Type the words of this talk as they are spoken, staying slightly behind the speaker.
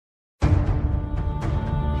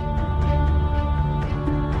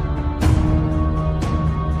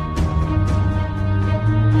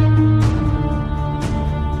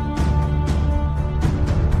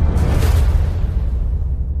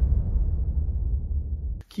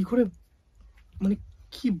কি করে মানে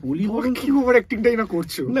কি বলি, কি ওভার অ্যাক্টিংটাই না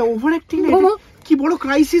করছো? না ওভার অ্যাক্টিং না, কি বড়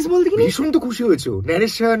ক্রাইসিস বলতে কি। ভীষণ তো খুশি হয়েছো,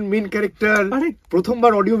 ন্যারেশন, মেইন ক্যারেক্টার, আরে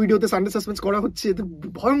প্রথমবার অডিও ভিডিওতে সানডে সাসপেন্স করা হচ্ছে, তো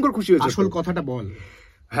ভয়ঙ্কর খুশি হয়েছো। আসল কথাটা বল।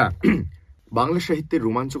 হ্যাঁ, বাংলা সাহিত্যের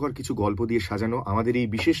রোমাঞ্চকর কিছু গল্প দিয়ে সাজানো আমাদের এই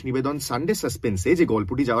বিশেষ নিবেদন সানডে সাসপেন্সে যে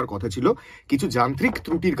গল্পটি যাওয়ার কথা ছিল, কিছু যান্ত্রিক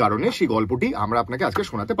ত্রুটির কারণে সেই গল্পটি আমরা আপনাকে আজকে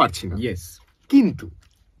শোনাতে পারছি না। কিন্তু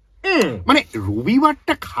মানে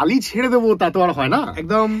রবিবারটা খালি ছেড়ে দেবো তা তো আর হয় না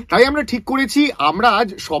একদম। তাই আমরা ঠিক করেছি আমরা আজ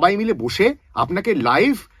সবাই মিলে বসে আপনাকে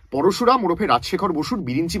লাইভ পরশুরাম ওরফে রাজশেখর বসুর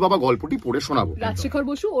বিরিঞ্চি বাবা গল্পটি পড়ে শোনাবো। রাজশেখর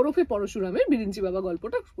বসু ওরফে পরশুরামের বিরিঞ্চি বাবা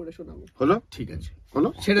গল্পটা পড়ে শোনাবো। হলো? ঠিক আছে, হলো।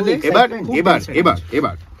 ছেড়ে দে।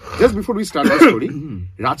 এবার just before we start the story,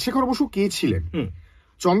 Rajshekhar Basu কে ছিলেন?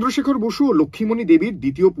 চন্দ্রশেখর বসু ও লক্ষ্মীমণি দেবীর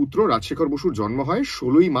দ্বিতীয় পুত্র রাজশেখর বসুর জন্ম হয়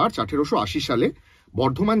 16ই মার্চ 1880 সালে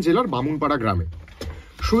বর্ধমান জেলার বামুনপাড়া গ্রামে।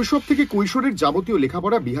 শৈশব থেকে কৈশোরের যাবতীয়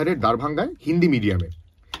লেখাপড়া বিহারের দ্বারভাঙ্গায় হিন্দি মিডিয়ামে।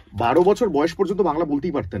 12 বছর বয়স পর্যন্ত বাংলা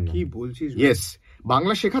বলতেই পারতেন না। কি বলছিস? ইয়েস,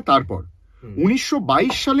 বাংলা শেখা তারপর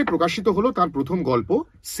 1922 সালে প্রকাশিত হলো তার প্রথম গল্প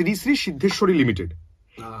শ্রী শ্রী সিদ্ধেশ্বরী লিমিটেড।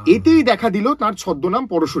 এতেই দেখা দিল তার ছদ্মনাম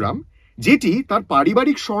পরশুরাম, যেটি তার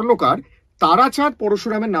পারিবারিক স্বর্ণকার তারাচাঁদ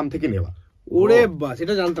পরশুরামের নাম থেকে নেওয়া। ওরে বাস,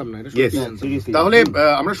 এটা জানতাম না। তাহলে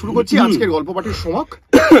আমরা শুরু করছি আজকের গল্প পাঠের সমক।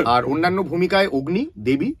 আর অন্যান্য ভূমিকায় অগ্নি,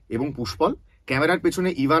 দেবী এবং পুষ্পল, ক্যামেরার পেছনে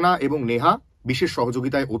ইভানা এবং নেহা, বিশেষ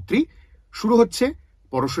সহযোগিতায় অত্রি। শুরু হচ্ছে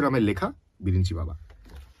পরশুরামের লেখা বিরিঞ্চি বাবা।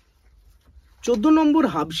 14 নম্বর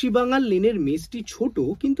হাবসি বাঙাল লেনের মেসটি ছোট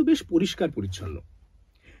কিন্তু বেশ পরিষ্কার পরিচ্ছন্ন,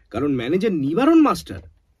 কারণ ম্যানেজার নিবারণ মাস্টার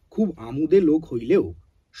খুব আমুদে লোক হইলেও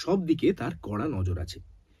সব দিকে তার কড়া নজর আছে।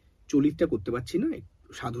 চলিতটা করতে পারছি না,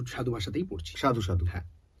 সাধু সাধু ভাষাতেই পড়ছি। সাধু সাধু। হ্যাঁ,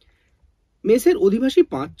 মেসের অধিবাসী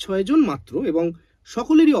 5-6 জন মাত্র এবং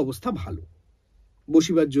সকলেরই অবস্থা ভালো।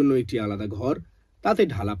 বসিবার জন্য একটি আলাদা ঘর, তাতে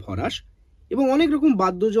ঢালা ফরাশ এবং অনেক রকম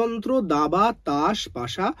বাদ্যযন্ত্র, দাবা, তাস,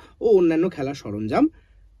 পাশা ও অন্যান্য খেলার সরঞ্জাম,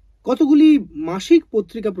 কতগুলি মাসিক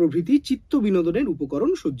পত্রিকা প্রভৃতি চিত্ত বিনোদনের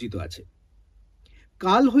উপকরণ সজ্জিত আছে।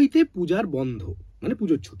 কাল হইতে পূজার বন্ধ, মানে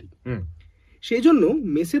পুজোর ছুটি, সেজন্য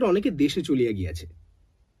মেসের অনেকে দেশে চলিয়া গিয়াছে।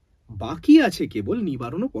 বাকি আছে কেবল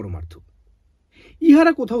নিবারণ ও পরমার্থ।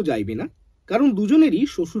 ইহারা কোথাও যাইবে না, কারণ দুজনেরই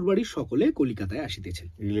শ্বশুর বাড়ির সকলে কলিকাতায় আসিতেছেন।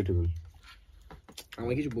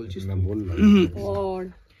 আমায় কিছু বলছিস না? বললাম।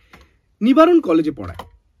 নিবারণ কলেজে পড়ায়,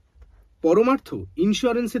 পরমার্থ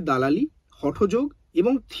ইন্স্যুরেন্সের দালালি, হঠযোগ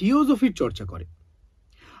এবং থিওজফির চর্চা করে।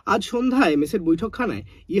 আজ সন্ধ্যায় মেসের বৈঠকখানায়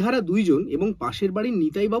ইহারা দুইজন এবং পাশের বাড়ির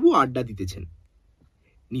নিতাইবাবু আড্ডা দিতেছেন।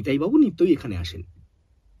 নিতাইবাবু নিত্যই এখানে আসেন,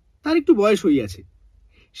 তার একটু বয়স হইয়াছে,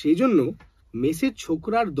 সেই জন্য মেসের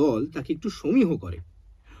ছোকরার দল তাকে একটু সমীহ করে,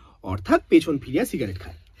 অর্থাৎ পেছন ফিরিয়া সিগারেট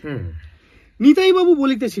খায়। নিতাইবাবু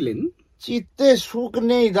বলিতেছিলেন, চিত্তে সুখ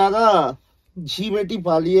নেই দাদা, ঝিমেটি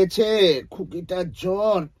পালিয়েছে, খুকিটার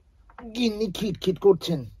জ্বর, গিন্নি খিটখিট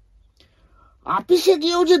করছেন। আপিসে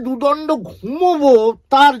গিয়েও যে দুদণ্ড ঘুমোবো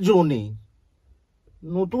তার জো নেই।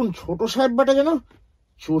 নতুন ছোট সাহেব বাটা যেন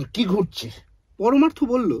চরকি ঘুরছে। পরমার্থ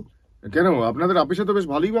বলল, কেন, আপনাদের আপিসে তো বেশ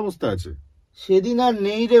ভালোই ব্যবস্থা আছে। সেদিন আর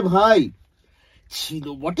নেই রে ভাই, ছিল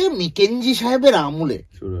বটে মেকেঞ্জি সাহেবের আমলে।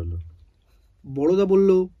 বড়দা বলল,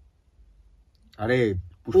 আরে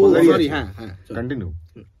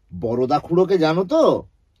বড়দা খুড়োকে জানো তো?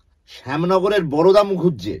 শ্যামনগরের বড়দা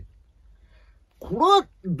মুখুজ্জে। খুড়ো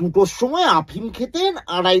 2টোর সময় আফিম খেতেন,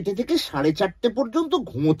 2:30 থেকে 4:30 পর্যন্ত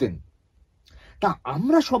ঘুমোতেন। তা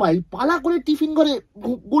আমরা সবাই পালা করে টিফিন ঘরে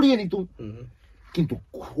গড়িয়ে নিতুম, কিন্তু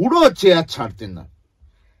খুড়ো চেয়ার ছাড়তেন না।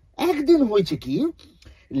 একদিন হয়েছে কি,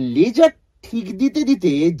 লেজার ঠিক দিতে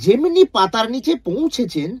দিতে যেমনি পাতার নিচে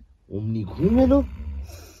পৌঁছেছেন অমনি ঘুম এলো।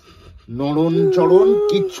 নড়ন চড়ন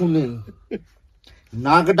কিচ্ছু নেই,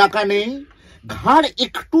 নাক ডাকা নেই, ঘাড়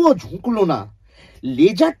একটুও ঝুঁকলো না।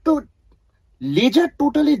 লেজার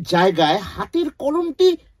টোটালের জায়গায় হাতের কলমটি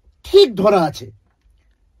ঠিক ধরা আছে।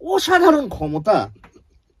 অসাধারণ ক্ষমতা।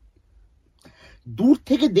 দূর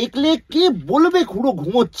থেকে দেখলে কে বলবে খুড়ো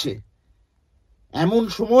ঘুমোচ্ছে। এমন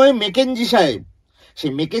সময়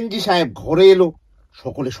মেকেঞ্জি সাহেব ঘরে এলো।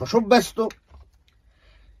 সকলে শশব ব্যস্ত।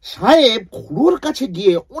 সাহেব খুড়োর কাছে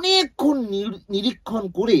গিয়ে অনেকক্ষণ নিরীক্ষণ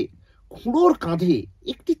করে খুড়োর কাঁধে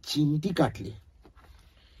একটি চিমটি কাটলে,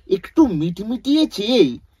 একটু মিটমিটিয়ে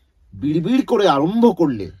চেয়েই বিড়বিড় করে আরম্ভ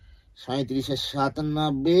করলে, 37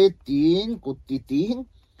 97 3 কোটি 3।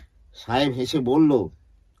 সাহেব হেসে বলল,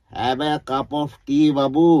 হ্যাভ এ কাপ অফ টি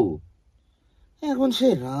বাবু। এখন সে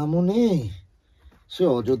রামও নেই, সে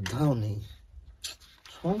অযোধ্যাও নেই,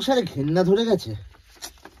 সংসারে ঘেন্না ধরে গেছে।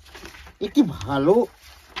 একটি ভালো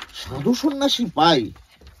সাধু সন্ন্যাসী পাই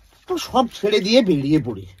তো সব ছেড়ে দিয়ে বেরিয়ে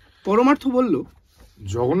পড়ি। পরমার্থ বলল,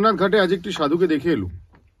 জগন্নাথ ঘাটে আজ একটি সাধুকে দেখে এলুম।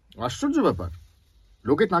 আশ্চর্য ব্যাপার,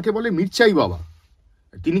 লোকে তাকে বলে মির্চাই বাবা।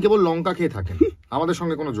 তিনি কেবল লঙ্কা খেয়ে থাকেন, আমাদের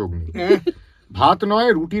সঙ্গে কোনো যোগ নেই। ভাত নয়,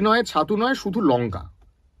 রুটি নয়, ছাতু নয়, শুধু লঙ্কা।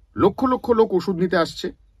 লক্ষ লক্ষ লোক ওষুধ নিতে আসছে,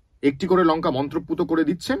 একটি করে লঙ্কা মন্ত্রপুত করে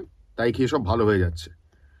দিচ্ছেন, তাই খেয়ে সব ভালো হয়ে যাচ্ছে।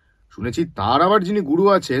 শুনেছি তার আবার যিনি গুরু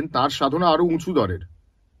আছেন তার সাধনা আরো উঁচু দরের,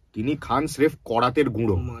 তিনি খান স্রেফ করাতের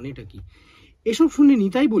গুঁড়ো। মানেটা কি? এসব শুনে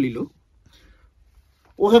নিতাই বলিল,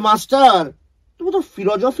 ওহে মাস্টার, তুমি তো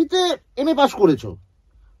ফিলোজফিতে এমএ পাস করেছো,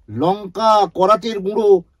 লঙ্কা, করাতের গুঁড়ো,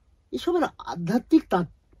 এসবের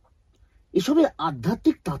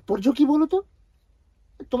আধ্যাত্মিক তাৎপর্য কি বলো তো?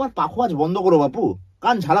 তোমার পাখোয়াজ বন্ধ করো বাপু,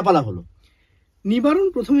 কান ঝালাপালা হলো। নিবারণ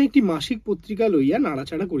প্রথমে একটি মাসিক পত্রিকা লইয়া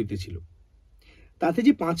নাড়াচাড়া করিতেছিল। তাতে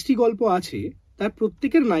যে 5টি গল্প আছে তার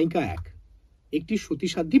প্রত্যেকের নায়িকা একটি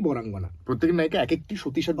সতীসাধ্যী বরাঙ্গনা। প্রত্যেকের নায়িকা এক একটি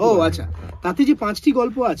সতীসাধ্যী। ও আচ্ছা, তাতে যে 5টি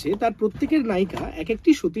গল্প আছে তার প্রত্যেকের নায়িকা এক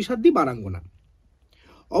একটি সতীসাধ্যী বারাঙ্গনা।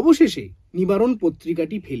 অবশেষে নিবারণ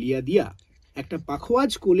পত্রিকাটি ফেলিয়া দিয়া একটা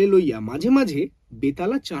পাখোয়াজ কোলে লইয়া মাঝে মাঝে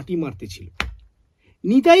বেতালা চাঁটি মারতেছিল।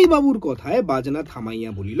 নিতাই বাবুর কথায় বাজনা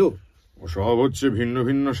থামাইয়া বলিল, সব হচ্ছে ভিন্ন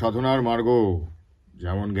ভিন্ন সাধনার মার্গ,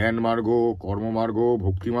 যেমন জ্ঞান মার্গ, কর্ম মার্গ,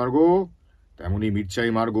 ভক্তি মার্গ, তেমনি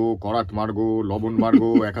মির্চাই মার্গ, করাত মার্গ, লবণ মার্গ,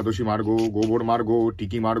 একাদশী মার্গ, গোবর মার্গ,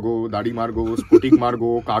 টিকি মার্গ, দাড়ি মার্গ, স্ফটিক মার্গ,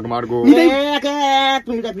 কাক মার্গ।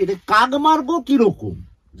 কাক মার্গ কিরকম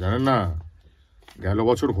জানেন না? গেল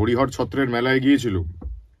বছর হরিহর ছত্রের মেলায় গিয়েছিল,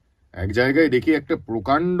 এক জায়গায় দেখি একটা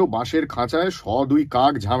প্রকাণ্ড বাঁশের খাঁচায় 102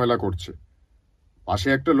 কাক ঝামেলা করছে। পাশে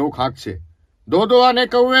একটা লোক হাঁকছে, দোদো আনে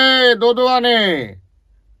কৌয়ে, দোদো আনে।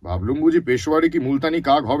 ভাবলুম বুঝি পেশোয়ারি কি মুলতানি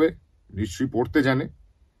কাক হবে, নিশ্চয়ই পড়তে জানে।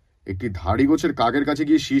 একটি ধাড়ি গোছের কাকের কাছে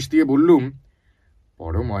গিয়ে শীষ দিয়ে বললুম,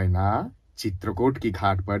 পড়ো ময়না, চিত্রকোট কি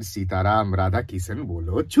ঘাট পর সীতারাম রাধা কিষেন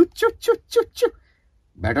বলো চুপ চুপ চুপ চুপ চুপ।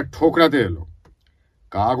 ব্যাটা ঠোকরাতে এলো।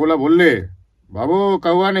 কাকওয়ালা বললে, বাবু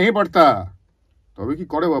কাউয়া নেই পড়তা। তবে কি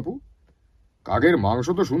করে বাপু, কাকের মাংস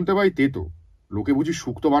তো শুনতে পাই তেতো, লোকে বুঝি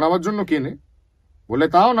শুক্তো বানাবার জন্য কেনে। বলে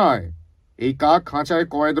তাও নয়, এই কাক খাঁচায়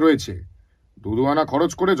কয়েদ রয়েছে, 2 আনা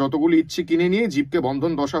খরচ করে যতগুলি ইচ্ছে কিনে নিয়ে জীবকে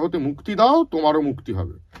বন্ধন দশা হতে মুক্তি দাও, তোমারও মুক্তি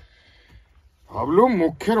হবে। ভাবলুম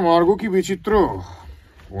মুখ্যের মার্গ কি বিচিত্র,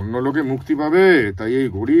 অন্য লোকে মুক্তি পাবে, তাই এই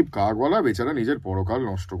গরিব কাকওয়ালা বেচারা নিজের পরকাল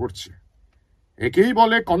নষ্ট করছে। একেই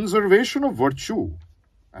বলে কনজারভেশন অফ ভার্চু।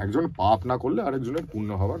 একজন পাপ না করলে আরেকজনের পুণ্য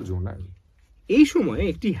হওয়ার জো নাই। এই সময়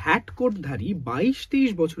একটি হ্যাট কোটধারী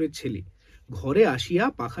 22-23 বছরের ছেলে ঘরে আসিয়া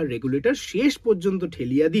পাখার রেগুলেটর শেষ পর্যন্ত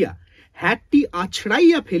ঠেলিয়া দিয়া হ্যাটটি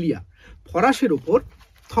আছড়াইয়া ফেলিয়া ফরাসের ওপর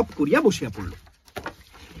থপ করিয়া বসিয়া পড়ল।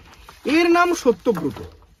 এর নাম সত্যব্রত।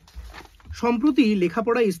 সম্প্রতি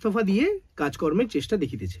লেখাপড়া ইস্তফা দিয়ে কাজকর্মের চেষ্টা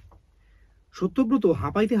দেখিতেছে। সত্যব্রত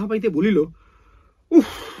হাঁপাইতে হাঁপাইতে বলিল, উফ,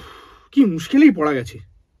 কি মুশকিলেই পড়া গেছে।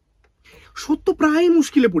 সত্য প্রায়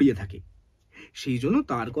মুশকিলে পড়িয়া থাকে, সেই জন্য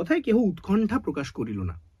তার কথায় কেহ উৎকণ্ঠা প্রকাশ করিল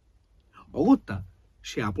না। অগত্যা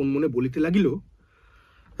সে আপন মনে বলিতে লাগিল,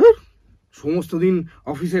 সমস্ত দিন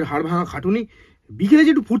অফিসের হাড় ভাঙা খাটুনি, বিকেলে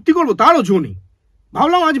যে একটু ফুর্তি করবো তারও জো নেই।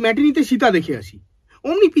 ভাবলাম আজ ম্যাটিনিতে সীতা দেখে আসি।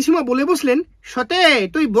 অমনি পিসিমা বলে বসলেন, সতে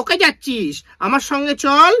তুই বকে যাচ্ছিস, আমার সঙ্গে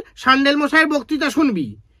চল, সান্ডেল মশাইয়ের বক্তৃতা শুনবি।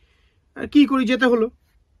 আর কি করি, যেতে হলো।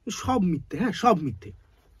 সব মিথ্যে, সব মিথ্যে।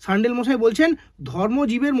 সান্ডেল মশাই বলছেন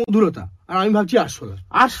ধর্মজীবের মধুরতা, আর আমি ভাবছি আরশোলা।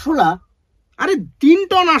 আরশোলা? আরে 3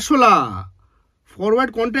 টন আরশোলা।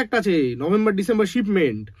 ফরওয়ার্ড কন্ট্রাক্ট আছে, November December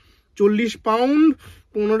shipment, 40 pound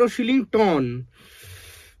 15 shilling ton.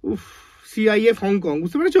 উফ, সিআইএফ হংকং,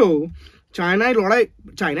 বুঝতে পেরেছো? চায়নায়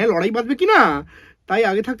লড়াই বাঁধবে কিনা, তাই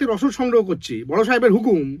আগে থাকতে রসদ সংগ্রহ করছে। বড় সাহেবের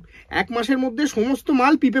হুকুম, 1 মাসের মধ্যে সমস্ত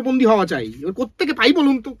মাল পিপেবন্দি হওয়া চাই। এবার কোত্থেকে পাই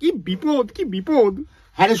বলুন তো? কি বিপদ, কি বিপদ।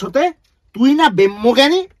 হ্যাঁ রে সতে, তুই না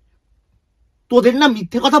ব্রহ্মজ্ঞানী, তোদের না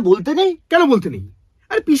মিথ্যে কথা বলতে নেই? কেন বলতে নেই?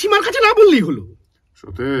 আরে পিসিমার কাছে না বললেই হলো।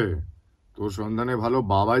 সতে, তোর সন্ধানে ভালো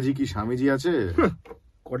বাবাজি কি স্বামীজি আছে?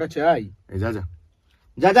 কটা চাই? এই যা যা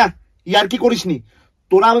যা যা, ইয়ার কি করিসনি?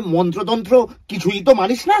 তোরা মন্ত্রতন্ত্র কিছুই তো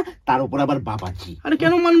মানিস না, তার উপর আবার বাবাজি। আরে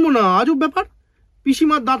কেন মানবো না, আজব ব্যাপার।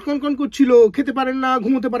 পিসিমার দাঁত কনকন করছিল, খেতে পারেন না,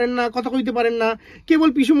 ঘুমোতে পারেন না, কথা কইতে পারেন না, কেবল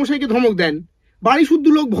পিসু মশাইকে ধমক দেন। বাড়ি শুদ্ধ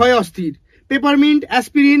লোক ভয়ে অস্থির। পেপারমিন্ট,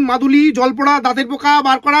 অ্যাসপিরিন, মাদুলি, জলপোড়া, দাঁতের পোকা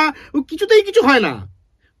বার করা, কিছুতেই কিছু হয় না।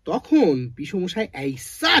 তখন পিসু মশাই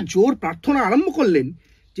এইসা জোর প্রার্থনা আরম্ভ করলেন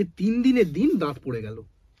যে 3 দিনের দিন দাঁত পড়ে গেল।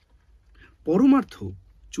 পরমার্থ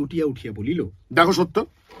চটিয়া উঠিয়া বলিল, দেখো সত্য,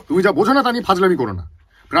 তুমি যা বোঝো না তা নিয়ে ফাজলামি করো না।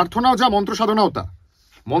 প্রার্থনাও যা, মন্ত্র সাধনাও তা।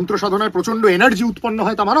 মন্ত্র সাধনায় প্রচন্ড এনার্জি উৎপন্ন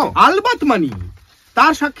হয়, তা মানো? আলবাত মানি।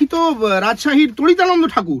 তার সাক্ষী তো রাজশাহীর তরিতানন্দ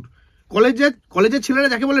ঠাকুর। কলেজের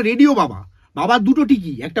ছেলেরা যাকে বলে রেডিও বাবা। বাবার 2টো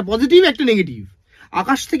টিকি, একটা পজিটিভ একটা নেগেটিভ।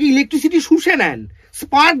 আকাশ থেকে ইলেকট্রিসিটি শুষে নেন,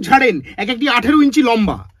 স্পার্ক ঝাড়েন, এক একটি 18 ইঞ্চি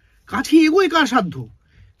লম্বা। কাছে এগোয় কার সাধ্য।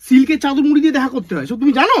 সিল্কের চাদর মুড়ি দিয়ে দেখা করতে হয়, সব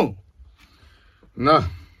তুমি জানো? না,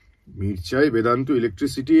 মির্চাই বেদান্ত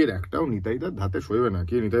ইলেকট্রিসিটি এর একটাও নিতাইদার ধাতে সইবে না।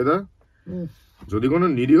 কি নিতাইদা, যদি কোনো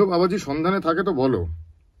নিরীহ বাবাজি সন্ধানে থাকে তো বলো,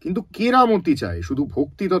 কিন্তু কেরামতি চাই, শুধু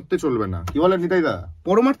ভক্তি তত্ত্বে চলবে না। কি বলেন নিতাইদা?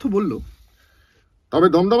 পরমার্থ বলল, তবে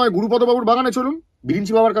দমদমায় গুরুপদ বাবুর বাগানে চলুন,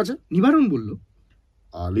 বিরিঞ্চি বাবার কাছে। নিবারণ বলল,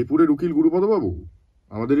 আলিপুরের উকিল গুরুপদ বাবু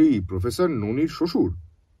আমাদের এই প্রফেসর ননির শ্বশুর,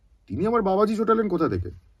 তিনি আমার বাবাজি চটালেন কোথা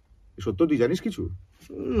থেকে? সত্য তুই জানিস কিছু?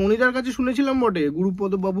 ননিদার কাছে শুনেছিলাম বটে,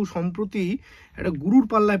 গুরুপদ বাবু সম্প্রতি একটা গুরুর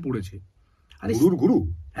পাল্লায় পড়েছে। আরে গুরুর গুরু?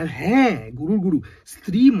 হ্যাঁ, গুরুর গুরু।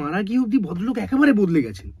 স্ত্রী মারা গিয়ে অব্দি ভদ্রলোক একেবারে বদলে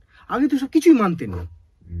গেছেন, আগে তো সব কিছুই মানতেন না।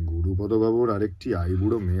 গুরুপদ বাবুর আরেকটি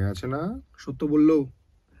আইবুড়ো মেয়ে আছে না? সত্য বলল,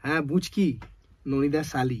 হ্যাঁ বুঝকি, ননিদার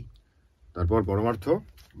শালি। তারপর পরমার্থ,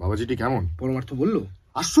 বাবাজিটি কেমন? পরমার্থ বলল,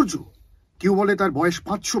 আশ্চর্য, কেউ বলে তার বয়স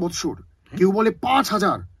 500 বৎসর, কেউ বলে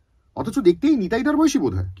 5000, অথচ দেখতেই নিতাইদার বয়সী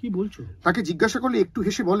বোধ হয়। কি বলছো? তাকে জিজ্ঞাসা করলে একটু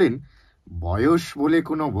হেসে বলেন, বয়স বলে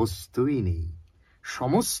কোনো বস্তুই নেই,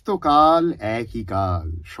 সমস্ত কাল একই কাল,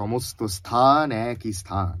 সমস্ত স্থান একই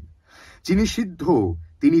স্থান। যিনি সিদ্ধ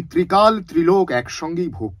তিনি ত্রিকাল ত্রিলোক একসঙ্গেই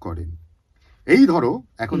ভোগ করেন। এই ধরো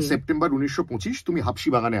এখন সেপ্টেম্বর 1925, তুমি হাপসি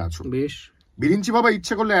বাগানে আছো। বেশ। বিরিঞ্চি বাবা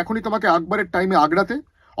ইচ্ছে করলে এখনই তোমাকে আকবরের টাইমে আগ্রাতে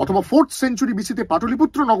অথবা 4th সেঞ্চুরি বিসিতে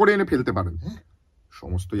পাটলিপুত্র নগরে এনে ফেলতে পারেন।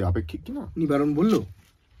 সমস্তই আপেক্ষিক কিনা? নিবারণ বলল,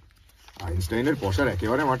 আইনস্টাইনের পশার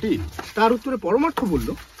একেবারে মাটি। তার উত্তরে পরমার্থ বলল,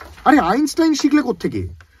 আরে আইনস্টাইন শিখলে কোত্থেকে?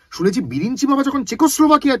 শুনেছি বিরিঞ্চি বাবা যখন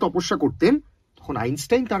চেকোস্লোভাকিয়ায় তপস্যা করতেন তখন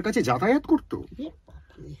আইনস্টাইন তার কাছে যাতায়াত করত।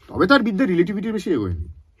 তবে তার বিদ্যা রিলেটিভিটির বেশি এগোয়নি।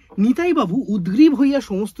 নিতাই বাবু উদ্গ্রীব হইয়া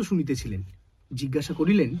সমস্ত শুনিতেছিলেন। জিজ্ঞাসা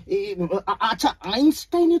করিলেন, আচ্ছা,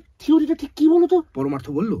 আইনস্টাইনের থিওরিটা ঠিক কি বলতো? পরমার্থ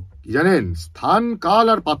বলল, কি জানেন, স্থান কাল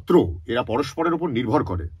আর পাত্র এরা পরস্পরের উপর নির্ভর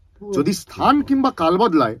করে। যদি স্থান কিংবা কাল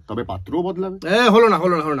বদলায় তবে পাত্রও বদলাবে। হলো না,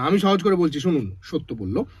 আমি সহজ করে বলছি শুনুন। সত্য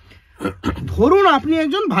বলল, ধরুন আপনি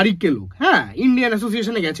একজন ভারিক্কে লোক, হ্যাঁ, ইন্ডিয়ান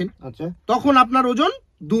অ্যাসোসিয়েশনে গেছেন। আচ্ছা, তখন আপনার ওজন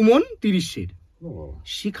 2 মণ 30 সের।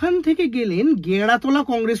 সেখান থেকে গেলেন গেঁড়াতলা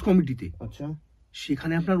কংগ্রেস কমিটিতে। আচ্ছা,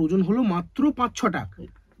 সেখানে আপনার ওজন হলো মাত্র 5-6 টাকা,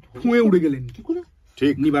 ধুয়ে উড়ে গেলেন। কি করে?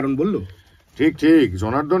 ঠিক। নিবারণ বলল, ঠিক।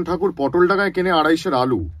 জনার্দন ঠাকুর পটল টাকায় কেনে 250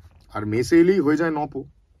 আলু, আর মেসে এলেই হয়ে যায় 9 পো।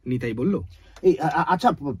 নিতাই বলল, আচ্ছা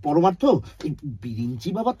পরমার্থ, বিরিঞ্চি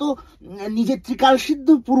বাবা তো নিজে ত্রিকাল সিদ্ধ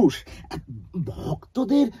পুরুষ,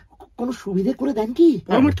 ভক্তদের কোনো সুবিধে করে দেন কি?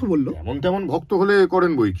 পরমার্থ বলল, এমন তেমন ভক্ত হলে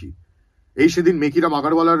করেন বই কি। এই সেদিন মেকিরাম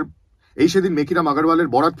আগারওয়ালের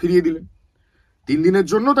বরাত ফিরিয়ে দিলেন। 3 দিনের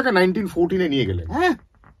জন্য তাকে 1914-এ নিয়ে গেলেন। হ্যাঁ,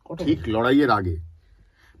 ঠিক লড়াইয়ের আগে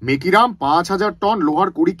মেকিরাম 5000 টন লোহার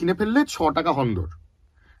কড়ি কিনে ফেললে 6 টাকা হন্দর।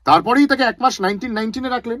 তারপরেই তাকে 1 মাস 1919-এ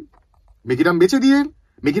রাখলেন। মেকিরাম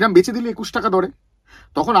বেচে দিলে 21 টাকা দরে।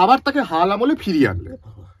 তখন আবার তাকে হাল আমলে ফিরিয়ে আনলেন।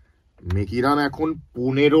 মেকিরাম এখন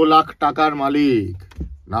 15 লাখ টাকার মালিক।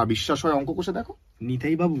 না বিশ্বাস হয় অঙ্ক কষে দেখো।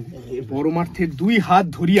 নিতাই বাবু পরমার্থের 2 হাত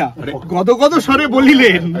ধরিয়া গদগদ স্বরে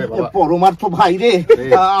বলিলেন, পরমার্থ ভাই রে,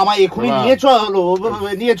 আমায় এখনই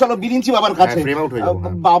নিয়ে চলো বিরিঞ্চি বাবার কাছে।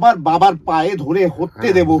 বাবার পায়ে ধরে হত্যে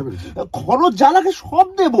দেব, খরচ জ্বালাকে সব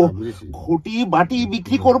দেব, ঘটি বাটি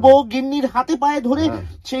বিক্রি করব, গিন্নির হাতে পায়ে ধরে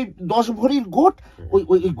সেই 10 ভরির গোট,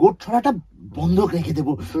 ওই গোট ছড়াটা বন্ধক রেখে দেব।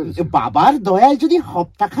 বাবার দয়ায় যদি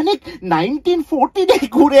হপ্তাখানেক 1914-এ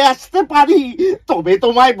ঘুরে আসতে পারি তবে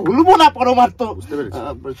তোমায় ভুলবো না পরমার্থ।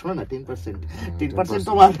 শোনো না, 10%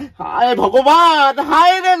 তোমার। হায় ভগবান,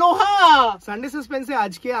 হায় রে লোহা। সানডে সাসপেন্সে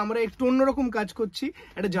আজকে আমরা একটু অন্যরকম কাজ করছি।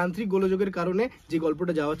 একটা যান্ত্রিক গোলযোগের কারণে যে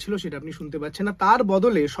গল্পটা যাওয়া ছিল সেটা আপনি শুনতে পাচ্ছেন না। তার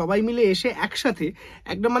বদলে সবাই মিলে এসে একসাথে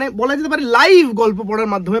একটা বলা যেতে পারে লাইভ গল্প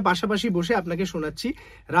পড়ার মাধ্যমে পাশাপাশি বসে আপনাকে শোনাচ্ছি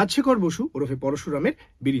রাজশেখর বসু ওরফে পরশুরামের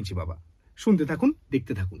বিরিঞ্চি বাবা। শুনতে থাকুন,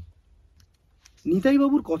 দেখতে থাকুন। নিতাই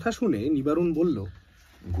বাবুর কথা শুনে নিবারণ বলল,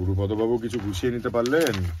 গুরুপদ বাবু কিছু গুছিয়ে নিতে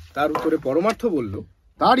পারলেন? তার উত্তরে পরমার্থ বলল,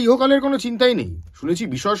 তার ইহকালের কোনো চিন্তাই নেই। শুনেছি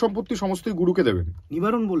বিষয় সম্পত্তি সমস্তই গুরুকে দেবেন।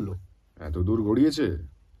 নিবারণ বলল, এত দূর গড়িয়েছে?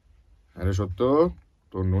 আরে সত্য,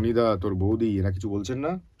 তোর ননিদা, তোর বৌদি এরা কিছু বলছেন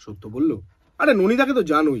না? সত্য বলল, আরে ননিদাকে তো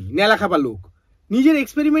জানোই, নেলা খাপা লোক, নিজের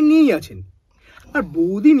এক্সপেরিমেন্ট নিয়েই আছেন। আর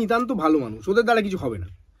বৌদি নিতান্ত ভালো মানুষ, ওদের দ্বারা কিছু হবে না।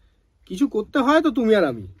 কিছু করতে হয় তো তুমি আর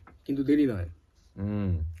আমি, কিন্তু দেরি নয়।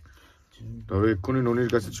 তবে এক্ষুনি ননির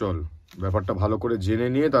কাছে চল, ব্যাপারটা ভালো করে জেনে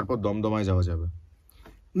নিয়ে তারপর দমদমায় যাওয়া যাবে।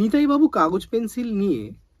 নিতাই বাবু কাগজ পেন্সিল নিয়ে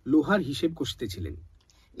লোহার হিসেব কষতেছিলেন।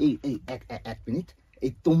 এক মিনিট,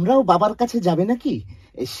 তোমরাও বাবার কাছে যাবে নাকি?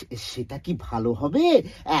 সেটা কি ভালো হবে?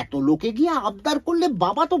 এত লোকে গিয়ে আবদার করলে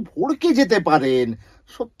বাবা তো ভড়কে যেতে পারেন।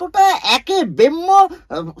 সত্যটা একে বেম্য,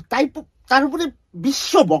 তাই তার উপরে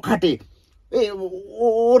বিশ্ব বখাটে।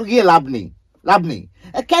 ওর গিয়ে লাভ নেই।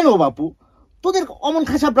 কেন বাপু, তোদের অমন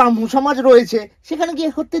খাসা ব্রাহ্মণ সমাজ রয়েছে, সেখানে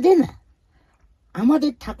গিয়ে হতে দে না।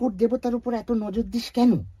 আমাদের ঠাকুর দেবতার উপর এত নজর দিস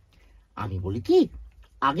কেন? আমি বলি কি,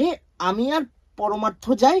 আগে আমি আর পরমার্থ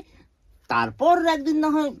যাই, তারপর একদিন না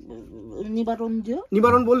হয় নিবারণ দিও।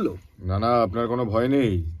 নিবারণ বলল, না না, আপনার কোনো ভয়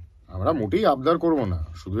নেই, আমরা মোটেই আবদার করব না,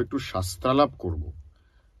 শুধু একটু শাস্ত্রালাপ করব।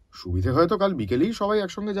 সুবিধে হয়তো কাল বিকেলেই সবাই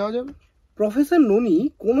একসঙ্গে যাওয়া যাবে। প্রফেসর ননি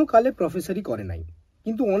কোনো কালে প্রফেসরই করে নাই,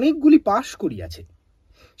 কিন্তু অনেকগুলি পাশ করিয়াছে।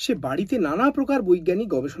 সে বাড়িতে নানা প্রকার বৈজ্ঞানিক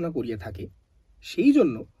গবেষণা করিয়া থাকে, সেই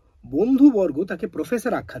জন্য বন্ধুবর্গ তাকে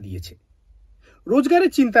প্রফেসর আখ্যা দিয়েছে।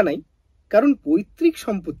 রোজগারের চিন্তা নাই, কারণ পৈতৃক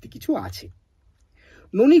সম্পত্তি কিছু আছে।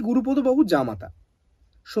 ননি গুরুপদবাবু জামাতা,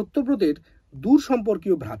 সত্যব্রতের দূর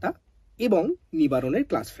সম্পর্কীয় ভ্রাতা এবং নিবারণের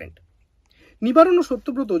ক্লাস ফ্রেন্ড। নিবারণ ও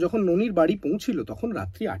সত্যব্রত যখন ননির বাড়ি পৌঁছিল তখন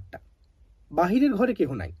রাত্রি 8টা। বাহিরের ঘরে কেহ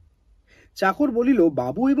নাই। চাকর বলিল,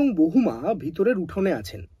 বাবু এবং বহুমা ভিতরের উঠোনে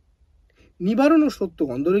আছেন। নিবারণ ও সত্য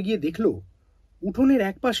অন্দরে গিয়ে দেখল, উঠোনের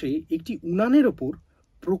একপাশে একটি উনানের ওপর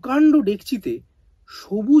প্রকাণ্ড ডেকচিতে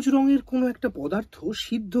সবুজ রঙের কোনো একটা পদার্থ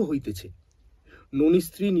সিদ্ধ হইতেছে। ননি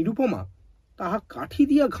স্ত্রী নিরুপমা তাহা কাঠি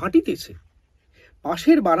দিয়া ঘাঁটিতেছে।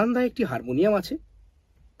 পাশের বারান্দায় একটি হারমোনিয়াম আছে,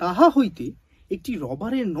 তাহা হইতে একটি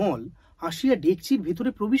রবারের নল আসিয়া ডেকচির ভেতরে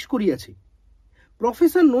প্রবেশ করিয়াছে।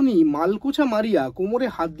 প্রফেসর ননি মালকোচা মারিয়া কোমরে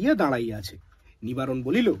হাত দিয়া দাঁড়াইয়া আছে। নিবারণ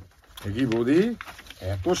বলিল, কি বৌদি,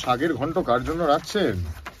 এত শাকের ঘন্ট কার জন্য রাখছেন?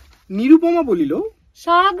 নিরুপমা বলিল,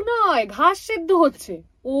 শাক নয়, ঘাস সেদ্ধ হচ্ছে।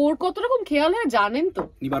 ওর কত রকম খেয়াল হয় জানেন তো।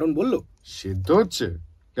 নিবারণ বলল, সিদ্ধ হচ্ছে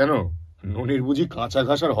কেন? ননির বুঝি কাঁচা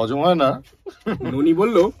ঘাস আর হজম হয় না? ননি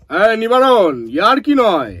বলল, নিবারণ, ইয়ার কি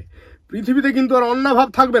নয়, পৃথিবীতে কিন্তু আর অন্নাভাব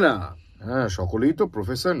থাকবে না। হ্যাঁ, সকলেই তো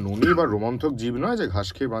প্রফেসর ননি বা রোমন্থক জীব নয় যে ঘাস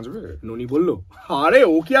খেয়ে বাঁচবে। ননি বলল, আরে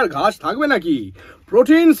ও কি আর ঘাস থাকবে নাকি?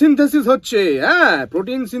 প্রোটিন সিনথেসিস হচ্ছে। হ্যাঁ,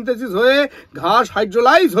 প্রোটিন সিনথেসিস হয়ে ঘাস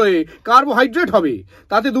হাইড্রোলাইজ হয়ে কার্বোহাইড্রেট হবে,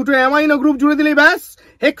 তাতে দুটো অ্যামাইনো গ্রুপ জুড়ে দিলেই ব্যাস,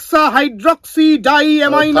 হেক্সা হাইড্রক্সি ডাই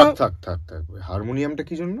অ্যামাইনো। থাক থাক থাক, হারমোনিয়ামটা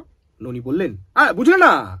কি জন্য? ননি বললেন, বুঝলে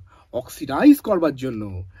না, অক্সিডাইজ করবার জন্য।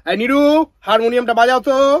 নিরু, হারমোনিয়ামটা বাজাও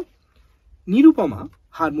তো। নিরুপমা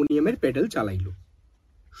হারমোনিয়ামের পেডেল চালাইল।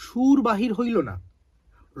 সুর বাহির হইল না।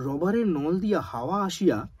 রবারের নল দিয়া হাওয়া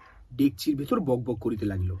আসিয়া ডেকচির ভেতর বকবক করিতে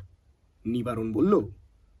লাগিল। নিবারণ বলল,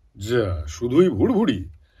 যা, শুধুই ভুড়ভুড়ি।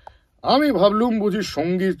 আমি ভাবলুম বুঝি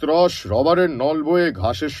সঙ্গীত রস রবারের নল বয়ে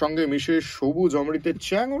ঘাসের সঙ্গে মিশে সবুজ অমৃতের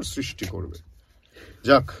চ্যাঙর সৃষ্টি করবে।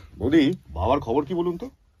 যাক বৌদি, বাবার খবর কি বলুন তো?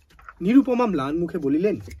 নিরুপমা ম্লান মুখে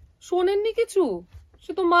বলিলেন, শোনেননি কিছু?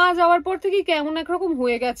 সে তো মা যাওয়ার পর থেকে কেমন একরকম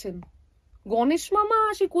হয়ে গেছেন। গণেশ মামা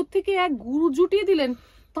সে কোত্থেকে এক গুরু জুটিয়ে দিলেন,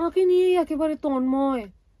 তাকে নিয়েই একেবারে তন্ময়।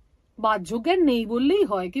 বাহ্যজ্ঞান নেই বললেই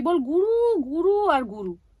হয়, কেবল গুরু গুরু আর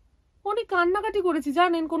গুরু। অনেক কান্নাকাটি করেছি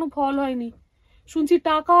জানেন, কোনো ফল হয়নি। শুনছি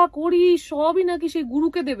টাকা কড়ি সবই নাকি সেই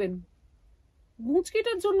গুরুকে দেবেন।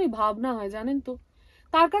 মুচকিটার জন্যই ভাবনা হয় জানেন তো।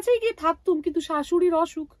 তার কাছেই গিয়ে থাকতুম, কিন্তু শাশুড়ির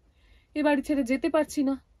অসুখ, এ বাড়ি ছেড়ে যেতে পারছি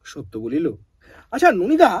না। সত্য বলিল, আচ্ছা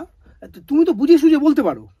ননিদা, তুমি তো বুঝিয়ে সুঝিয়ে বলতে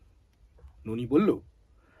পারো। ননি বলল,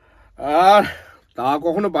 আর তা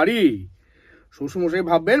কখনো পারি? শ্বশুরমশাই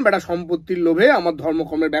ভাববেন বেটা সম্পত্তির লোভে আমার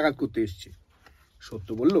ধর্মকর্মের ব্যাঘাত করতে এসছে। সত্য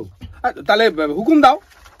বলল, তাহলে হুকুম দাও,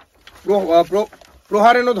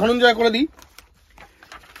 প্রহারেণ ধনঞ্জয় করে দিই।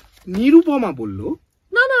 নিরুপমা বলল,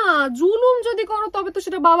 না না, জুলুম যদি করো তবে তো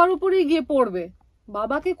সেটা বাবার উপরেই গিয়ে পড়বে।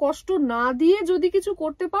 বাবাকে কষ্ট না দিয়ে যদি কিছু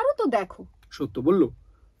করতে পারো তো দেখো। সত্য বলল,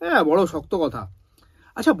 বড় শক্ত কথা।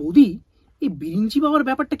 আচ্ছা বৌদি, এই বিরিঞ্চি বাবার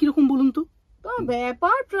ব্যাপারটা কিরকম বলুন তো? তা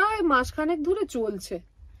ব্যাপার প্রায় মাসখানেক ধরে চলছে।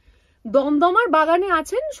 দমদমার বাগানে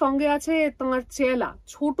আছেন, সঙ্গে আছে তাঁর চেলা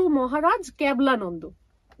ছোট মহারাজ ক্যাবলানন্দ।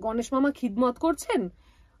 গণেশ মামা খিদমত করছেন,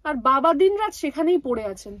 আর বাবা দিনরাত সেখানেই পড়ে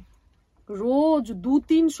আছেন। রোজ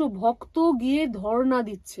 200-300 ভক্ত গিয়ে ধর্ণা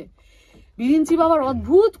দিচ্ছে। বিরিঞ্চি বাবার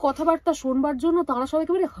অদ্ভুত কথাবার্তা শোনবার জন্য তারা সবাই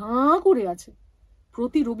একেবারে হাঁ করে আছে।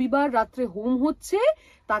 প্রতি রবিবার রাত্রে হোম হচ্ছে,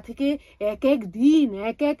 তা থেকে এক এক দিন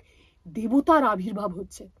এক এক দেবতার আবির্ভাব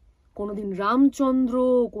হচ্ছে। কোনোদিন রামচন্দ্র,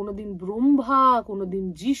 কোনোদিন ব্রহ্মা, কোনোদিন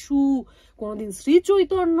যিশু, কোনোদিন শ্রী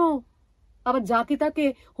চৈতন্য। আবার যাকে তাকে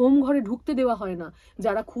হোম ঘরে ঢুকতে দেওয়া হয় না,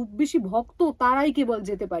 যারা খুব বেশি ভক্ত তারাই কেবল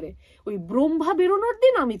যেতে পারে। ওই ব্রহ্মা বেরোনোর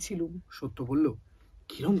দিন আমি ছিলুম। সত্য বলল,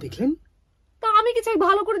 কিরম দেখলেন? তা আমি কি চাই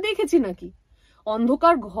ভালো করে দেখেছি নাকি?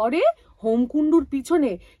 অন্ধকার ঘরে হোমকুণ্ডুর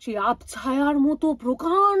পিছনে সেই আবছায়ার মতো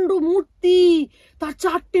প্রকাণ্ড মূর্তি, তার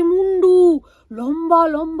 4টে মুন্ডু, লম্বা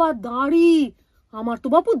লম্বা দাড়ি। আমার তো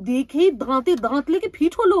বাপু দেখেই দাঁতে দাঁত লেগে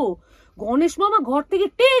ফিট হলো। গণেশ মামা ঘর থেকে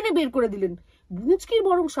টেনে বের করে দিলেন। বুঝকির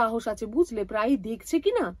বরং সাহস আছে বুঝলে, প্রায় দেখছে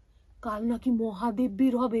কিনা কাল নাকি মহাদেব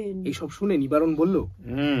বের হবেন। এইসব শুনে নিবারণ বলল,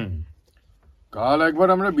 কাল একবার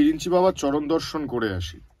আমরা বিরিঞ্চি বাবার চরণ দর্শন করে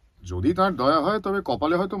আসি। যদি তার দয়া হয় তবে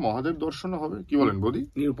কপালে হয়তো মহাদেব দর্শন হবে। কি বলেন বৌদি?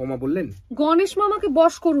 নিরুপমা বললেন, গণেশ মামাকে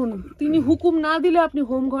বশ করুন, তিনি হুকুম না দিলে আপনি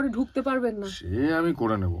হোম ঘরে ঢুকতে পারবেন না। সে আমি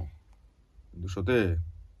করে নেব, কিন্তু সতে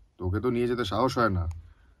তোকে তো নিয়ে যেতে সাহস হয় না।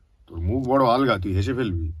 তোর মুখ বড় আলগা, তুই হেসে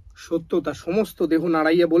ফেলবি। সত্য তার সমস্ত দেহ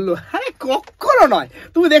নাড়াইয়া বলল, আরে কখনো নয়,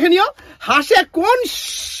 তুমি দেখে নিও হাসে কোন।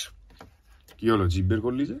 কি হলো, জিভ বের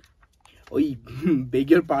করলি যে? ওই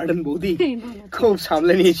বেগের পার্ডন বৌদি, খুব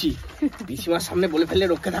সামলে নিয়েছি, পিসিমার সামনে বলে ফেললে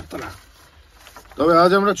রক্ষে থাকতো না। তবে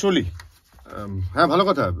আজ আমরা চলি। হ্যাঁ, ভালো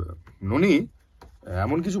কথা। ননি,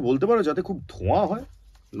 এমন কিছু বলতে পারো যাতে খুব ধোঁয়া হয়?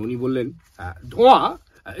 ননি বললেন, ধোঁয়া?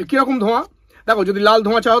 কিরকম ধোঁয়া? দেখো, যদি লাল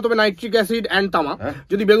ধোঁয়া চাও তবে নাইট্রিক অ্যাসিড অ্যান্ড তামা,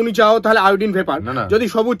 যদি বেগুনি চাও তাহলে আয়োডিন ভেপার, যদি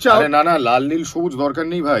সবুজ চাও। না, লাল নীল সবুজ দরকার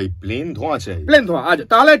নেই ভাই, প্লেন ধোঁয়া চাই। প্লেন ধোঁয়া? আচ্ছা,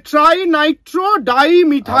 তাহলে ট্রাই নাইট্রো ডাই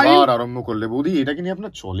মিথাইল। আর আরম্ভ করলে বৌদি, এটা কি নিয়ে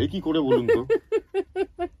আপনার চলে কি করে বলুন তো?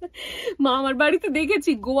 মামার বাড়িতে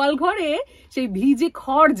দেখেছি গোয়াল ঘরে সেই ভিজে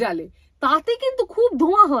খড় জ্বালে, তাতে কিন্তু খুব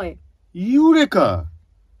ধোঁয়া হয়। ইউরেকা!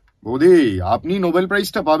 বৌদি, আপনি নোবেল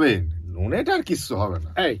প্রাইজটা পাবেন, নুনেটা আর কিচ্ছু হবে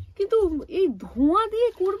না। কিন্তু এই ধোঁয়া দিয়ে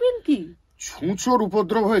করবেন কি? ছুঁচোর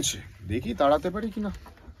উপদ্রব হয়েছে, দেখি তাড়াতে পারি কিনা।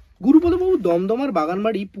 গুরুপদবাবু দমদমার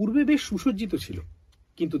বাগানবাড়ি পূর্বে বেশ সুসজ্জিত ছিল,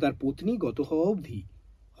 কিন্তু তার পত্নী গত হওয়া অবধি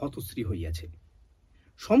হতশ্রী হইয়াছে।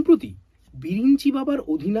 সম্প্রতি বিরিঞ্চি বাবার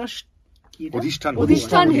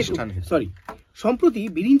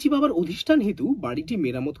অধিষ্ঠান হেতু বাড়িটি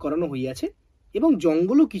মেরামত করানো হইয়াছে এবং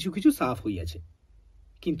জঙ্গলও কিছু কিছু সাফ হইয়াছে,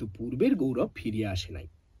 কিন্তু পূর্বের গৌরব ফিরিয়া আসে নাই।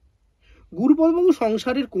 গুরুপদবাবু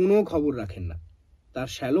সংসারের কোনো খবর রাখেন না, তার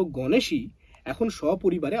শ্যালক গণেশই এখন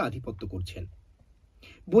সপরিবারে আধিপত্য করছেন।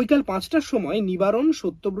 বৈকাল 5টার সময় নিবারণ,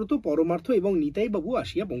 সত্যব্রত, পরমার্থ এবং নিতাইবাবু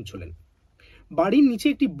আসিয়া পৌঁছলেন। বাড়ির নিচে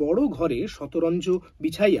একটি বড় ঘরে শতরঞ্জ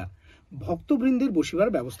বিছাইয়া ভক্তবৃন্দের বসিবার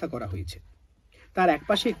ব্যবস্থা করা হয়েছে। তার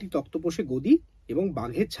একপাশে একটি তক্তপোষে গদি এবং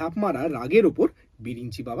বাঘের ছাপ মারা রাগের ওপর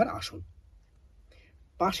বিরিঞ্চি বাবার আসন।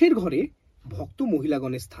 পাশের ঘরে ভক্ত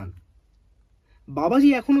মহিলাগণের স্থান। বাবাজি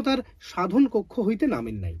এখনো তার সাধন কক্ষ হইতে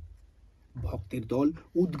নামেন নাই। ভক্তের দল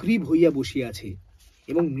উদ্গ্রীব হইয়া বসিয়া আছে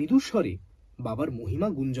এবং মৃদুস্বরে বাবার মহিমা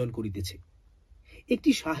গুঞ্জন করিতেছে।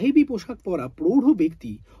 একটি সাহেবী পোশাক পরা প্রৌঢ়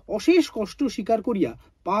ব্যক্তি অশেষ কষ্ট স্বীকার করিয়া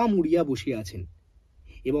পা মুড়িয়া বসিয়া আছেন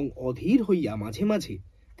এবং অধীর হইয়া মাঝে মাঝে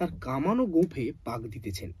তার কামানো গোঁফে পাক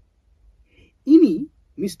দিতেছেন। ইনি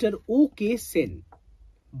mister O.K. Sen,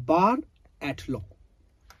 bar at law.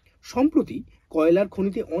 সম্প্রতি কয়লার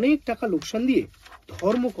খনিতে অনেক টাকা লোকসান দিয়ে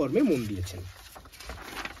ধর্মকর্মে মন দিয়েছেন।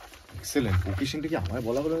 এক্সেলেন্ট। ওকে সেনটা কি আমায়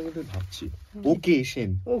বলা হলো, কিন্তু ভাবছি ওকে সেন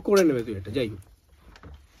ও করে নেবে তুই এটা। যাই হোক,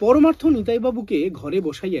 পরমার্থ নিতাইবাবুকে ঘরে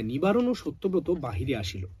বসাইয়া নিবারণ ও সত্যব্রত বাহিরে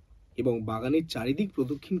আসিল এবং বাগানের চারিদিক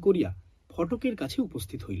প্রদক্ষিণ করিয়া ফটকের কাছে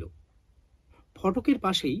উপস্থিত হইল। ফটকের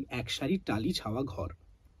পাশেই এক সারি টালি ছাওয়া ঘর,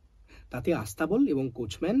 তাতে আস্তাবল এবং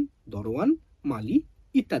কোচম্যান, দরোয়ান, মালি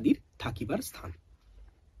ইত্যাদির থাকিবার স্থান।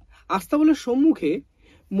 আস্তাবলের সম্মুখে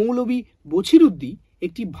মৌলবী বছিরুদ্দি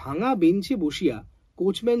একটি ভাঙা বেঞ্চে বসিয়া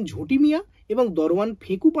কোচম্যান ঝুঁটি মিয়া এবং দরোয়ান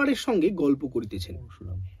ফেঁকুপাড়ের সঙ্গে গল্প করিতেছেন।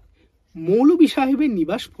 মৌলবী সাহেবের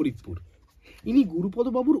নিবাস ফরিদপুর। ইনি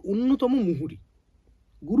গুরুপদবাবুর অন্যতম মুহুরী।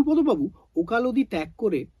 গুরুপদবাবু ওকালতি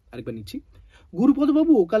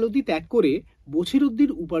ত্যাগ করে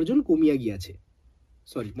বছিরুদ্দির উপার্জন কমিয়া গিয়াছে।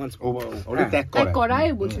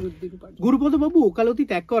 গুরুপদবাবু ওকালতি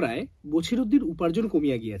ত্যাগ করায় বছিরুদ্দির উপার্জন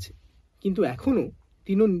কমিয়া গিয়াছে, কিন্তু এখনো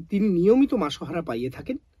তিনি নিয়মিত মাসহারা পাইয়া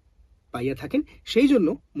থাকেন। সেই জন্য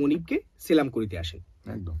মনিবকে সেলাম করিতে আসেন।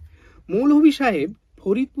 মৌলভী সাহেব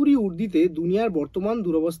ফরিদপুরি উর্দিতে দুনিয়ার বর্তমান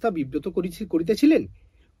দুরবস্থা বিব্রত করিতেছিলেন।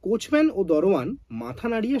 কোচম্যান ও দরোয়ান মাথা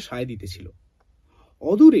নাড়িয়া সায় দিতেছিল।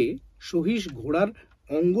 অদূরে সহিস ঘোড়ার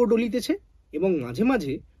অঙ্গ ডলিতেছে এবং মাঝে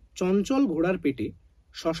মাঝে চঞ্চল ঘোড়ার পেটে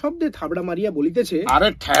সশব্দে থাবড়া মারিয়া বলিতেছে, আরে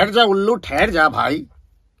ঠের যা উল্লু, ঠের যা ভাই।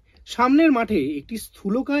 সামনের মাঠে একটি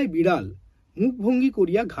স্থূলকায় বিড়াল মুখ ভঙ্গি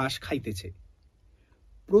করিয়া ঘাস খাইতেছে।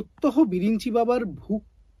 প্রত্যহ বিরিঞ্চি বাবার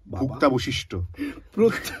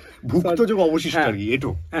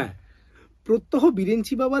প্রত্যহ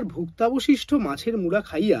বিরিঞ্চি বাবার ভুক্তাবশিষ্ট মাছের মুড়া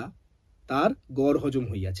খাইয়া তার গড় হজম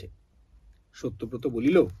হইয়াছে। সত্যব্রত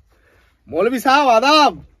বলিল, মৌলভী সাহেব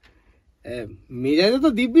আদাব। মেজাজে তো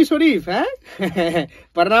দিব্যি শরীফ। হ্যাঁ,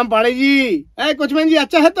 প্রণাম পাড়ে জি। কোচম্যান জি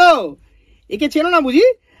আচ্ছা হ্যাঁ, তো একে চেনো না বুঝি?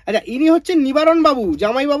 আচ্ছা, ইনি হচ্ছেন নিবারণ বাবু,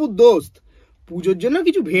 জামাই বাবুর দোস্ত। পুজোর জন্য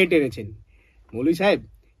কিছু ভেট এনেছেন। মৌলভী সাহেব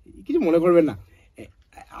কিছু মনে করবেন না,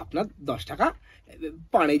 আপনার 10 টাকা,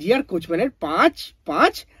 পাড়েজি আর কোচম্যানের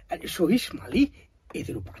 5 আর সহিস মালি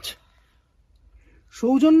এদেরও 5।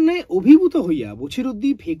 সৌজন্যে অভিভূত হইয়া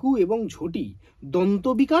বছিরুদ্দি ফেকু এবং ঝটি দন্ত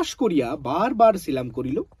বিকাশ করিয়া বারবার সেলাম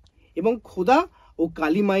করিল এবং খোদা ও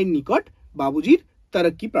কালী মায়ের নিকট বাবুজির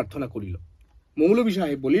তারাক্কি প্রার্থনা করিল। মৌলভী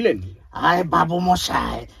সাহেব বলিলেন, আয় বাবু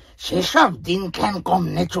মশাই, সেসব দিনখান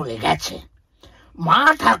কমনে চলে গেছে। মা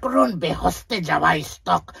ঠাকুরন বেহস্তে যাওয়া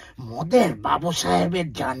স্তক মোদের বাবু সাহেবের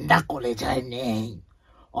জান্ডা করে যায় নেই।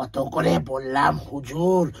 অত করে বললাম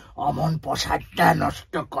হুজুর অমন প্রসাদটা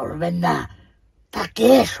নষ্ট করবেন না, তাকে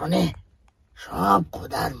শোনে, সব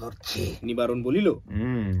খোদার মরছে। নিবারণ বলিল,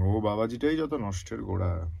 ও বাবাজিটাই যত নষ্টের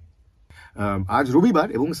গোড়া। আজ রবিবার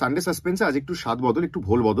এবং সানডে সাসপেন্সে আজ একটু স্বাদ বদল, একটু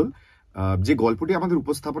ভোল বদল। যে গল্পটি আমাদের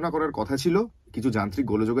উপস্থাপনা করার কথা ছিল, কিছু যান্ত্রিক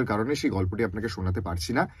গোলযোগের কারণে সেই গল্পটি আপনাকে শোনাতে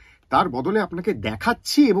পারছি না। তার বদলে আপনাকে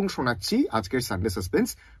দেখাচ্ছি এবং শোনাচ্ছি আজকের সানডে সাসপেন্স,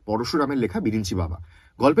 পরশুরামের লেখা বিরিঞ্চি বাবা।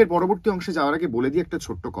 গল্পের পরবর্তী অংশে যাওয়ার আগে বলে দিই একটা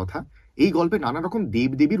ছোট্ট কথা। এই গল্পে নানা রকম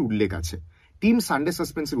দেবদেবীর উল্লেখ আছে। টিম সানডে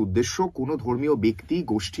সাসপেন্সের উদ্দেশ্য কোনো ধর্মীয় ব্যক্তি,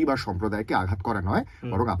 গোষ্ঠী বা সম্প্রদায়কে আঘাত করা নয়,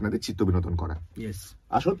 বরং আপনাদের চিত্ত বিনোদন করা।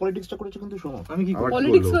 আসল পলিটিক্সটা করেছে কিন্তু সমক। আমি কি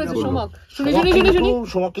পলিটিক্স হয়েছে সমক? শুনে শুনে শুনে শুনে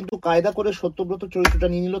সমক কিন্তু কায়দা করে সত্যব্রত চরিত্রটা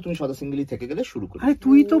নিয়ে নিল। তুমি সদা সিঙ্গেলি থেকে গেলে শুরু করো। আরে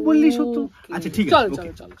তুই তো বললি সত্য। আচ্ছা ঠিক চল আছে, চল ওকে।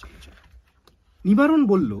 চল চল চল। নিবারণ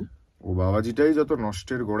বলল, ও বাবাজিটাই যত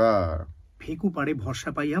নষ্টের গোড়া। ফেকু পাড়ে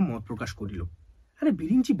ভরসা পাইয়া মত প্রকাশ করিল, আরে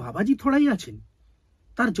বিরিঞ্চি বাবাজি থোড়াই আছেন,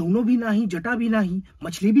 তার যৌন ভি নাহি, জটা ভি নাহি,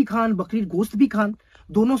 মছলি ভি খান, বকরির গোস্ত ভি খান,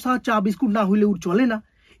 দোনো সাথ চা বিস্কুট না হইলে ওর চলে না।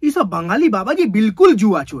 এইসব বাঙালি বাবাজি বিলকুল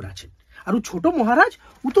জুয়া চোর আছেন। আর ও ছোট মহারাজ,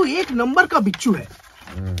 ও তো এক নম্বর কা বিচ্ছু হ্যায়।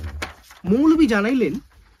 মৌলবি জানাইলেন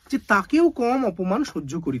যে তাকেও কম অপমান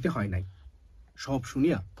সহ্য করিতে হয় নাই। সব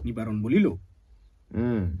শুনিয়া নিবারণ বলিল,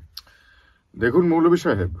 দেখুন মৌলভী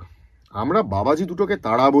সাহেব, আমরা বাবাজি দুটোকে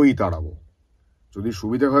তাড়াবো। যদি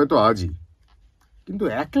সুবিধে হয় তো আজই, কিন্তু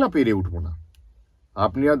একলা পেরে উঠবো না।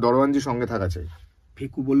 আপনি আর দরওয়ানজি সঙ্গে থাকা চাই।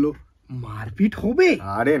 ফেকু বলল, মারপিট হবে?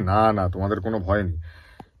 আরে না না, তোমাদের কোনো ভয় নেই,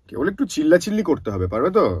 কেবল একটু চিল্লাচিল্লি করতে হবে, পারবে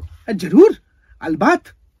তো? জরুর, আলবাত।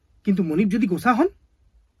 কিন্তু মনিব যদি গোসা হন?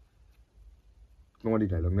 তোমারই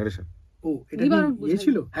ডায়লগ, নারেশন। ও, এটা কি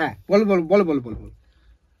ছিল? হ্যাঁ, বল বল বল বল বল বল।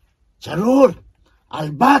 জরুর,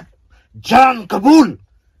 আলবাত, জান কবুল।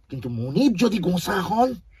 কিন্তু মনিব যদি গোসা হন?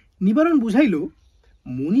 নিবারণ বুঝাইল,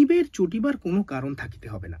 মনিবের চটিবার কোনো কারণ থাকিতে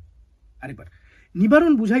হবে না। আরেকবার।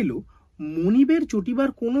 নিবারণ বুঝাইল, মনিবের চটিবার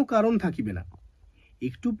কোনো কারণ থাকিবে না।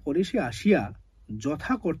 একটু পরে সে আসিয়া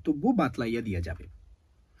যথা কর্তব্য বাতলাইয়া দিয়া যাবে।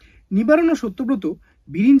 নিবারণ ও সত্যব্রত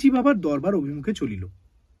বিরিঞ্চি বাবার দরবার অভিমুখে চলিল।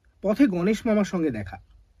 পথে গণেশ মামার সঙ্গে দেখা।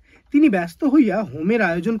 তিনি ব্যস্ত হইয়া হোমের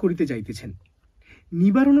আয়োজন করিতে যাইতেছেন।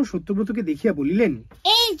 নিবারণ ও সত্যব্রতকে দেখিয়া বলিলেন,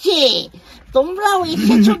 এই যে তোমরাও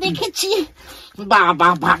এসেছো দেখেছি। বাবা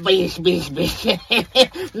বেশ বেশ বেশ।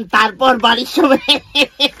 তারপর বাড়ির সবাই,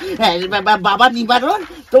 বাবা নিবারণ,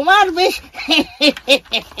 তোমার বেশ,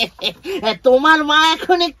 তোমার মা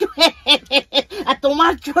এখন একটু,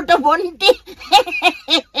 তোমার ছোট বোনটি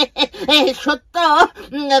সত্য,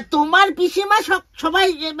 তোমার পিসিমা সবাই।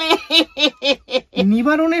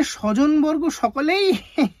 নিবারণের স্বজনবর্গ সকলেই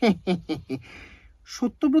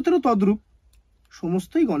সত্যব্রতেরও তদ্রূপ।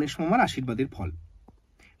 সমস্তই গণেশ মামার আশীর্বাদের ফল।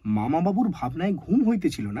 মামা বাবুর ভাবনায় ঘুম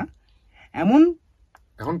হইতেছিল না, এখন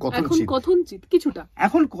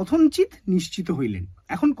কথনচিত নিশ্চিন্ত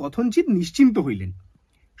হইলেন।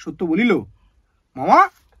 সত্য বলিল, মামা,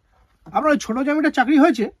 আপনার ছোট জামিটা চাকরি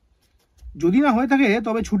হয়েছে? যদি না হয়ে থাকে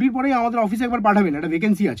তবে ছুটির পরেই আমাদের অফিসে একবার পাঠাবেন, একটা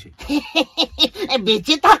ভ্যাকেন্সি আছে।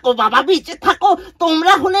 বেঁচে থাকো বাবা, বেঁচে থাকো।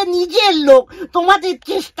 তোমরা হলে নিজের লোক, তোমাদের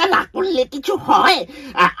চেষ্টা না করলে কিছু হয়?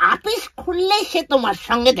 অফিস খুললে সে তোমার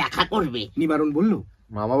সঙ্গে দেখা করবে। নিবারণ বলল,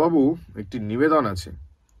 মামা বাবু, একটি নিবেদন আছে,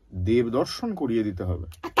 দেব দর্শন করিয়ে দিতে হবে।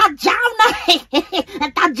 তা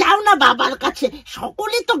যাও না বাবার কাছে,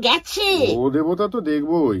 সকলে তো গেছে। ও দেবতা তো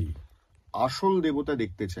দেখবই, আসল দেবতা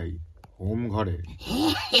দেখতে চাই হোম ঘরে।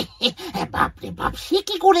 বাপরে বাপ, সে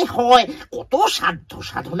কি করে হয়? কত সাধ্য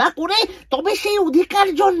সাধনা করে তবে সেই অধিকার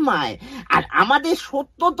জন্মায়। আর আমাদের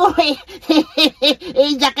সত্য তো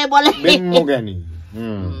এই যাকে বলে ব্রহ্মজ্ঞানী।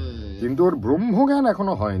 কিন্তু ওর ব্রহ্মজ্ঞান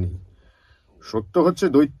এখনো হয়নি। সত্য হচ্ছে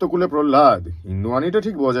দৈত্যকুলে প্রহ্লাদ, হিন্দুয়ানিটা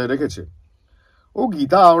ঠিক বজায় রেখেছে। ও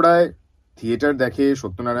গীতা আওড়ায়, থিয়েটার দেখে,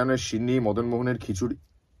 সত্যনারায়ণের সিন্নি, মদন মোহনের খিচুড়ি।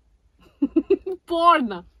 পড়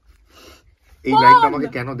না, এই লাইনটা আমাকে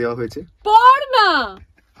কেন দেওয়া হয়েছে? পড় না।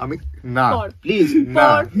 আমি না, প্লিজ না,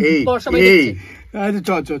 এই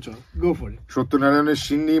চল গো ফর ইট। সত্যনারায়ণের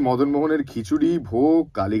সিন্নি, মদন মোহনের খিচুড়ি, ভোগ,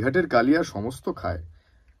 কালীঘাটের কালিয়া সমস্ত খায়।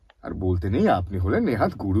 আর বলতে নেই, আপনি হলেন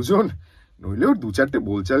নেহাত গুরুজন, নইলে ওর দু চারটে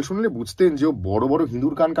বলচাল শুনলে বুঝতেন যে ও বড় বড়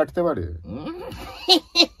হিঁদুর কান কাটতে পারে।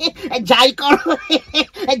 যাই করো,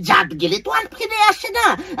 জাত গেলে তো আর ফিরে আসে না।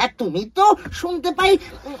 তুমি তো শুনতে পাই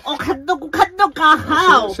অখাদ্য কুখাদ্য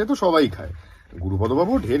খাও। সে তো সবাই খায়, গুরুপদ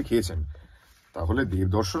বাবু ঢের খেয়েছেন। তাহলে দেব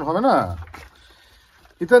দর্শন হবে না?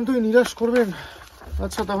 নিতান্তই নিরাশ করবেন।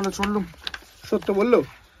 আচ্ছা তাহলে চললুম। সত্য বলল,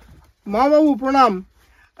 মা বাবু প্রণাম।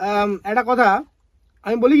 একটা কথা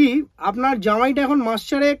আমি বলি কি, আপনার জামাইটা এখন মাস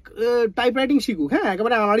চারেক টাইপ রাইটিং শিখুক। হ্যাঁ,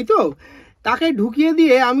 একেবারে আমারই তো। তাকে ঢুকিয়ে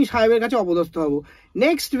দিয়ে আমি সাহেবের কাছে অপদস্থ হব।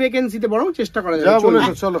 নেক্সট ভ্যাকেন্সিতে বরং চেষ্টা করা যাবে।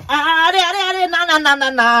 চলো। আরে আরে আরে, না না না না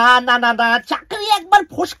না না না না, চাকরি একবার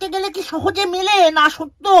আবার ফসকে গেলে কি সহজে মেলে না?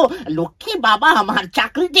 সত্য লক্ষ্মী বাবা আমার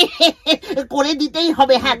চাকরিতে করে দিতেই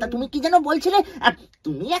হবে। হ্যাঁ, তা তুমি কি যেন বলছিলে?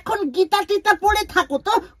 তুমি এখন গীতা টিতা পড়ে থাকো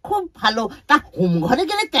তো, খুব ভালো। তা হোম ঘরে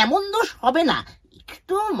গেলে তেমন দোষ হবে না,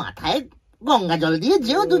 একটু মাথায় গঙ্গা জল দিয়ে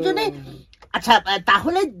যেও দুজনে। আচ্ছা,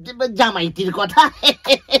 তাহলে জামাইটির কথা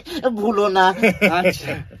ভুলো না।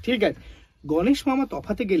 আচ্ছা ঠিক আছে। গণেশ মামা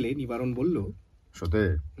তফাতে গেলে নিবারণ বলল, সতে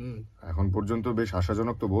এখন পর্যন্ত বেশ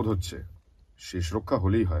আশাজনক তো বোধ হচ্ছে, শেষ রক্ষা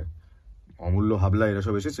হলেই হয়। অমূল্য হাবলা এরা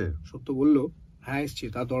সব এসেছে? সত্য বলল, হ্যাঁ এসছে,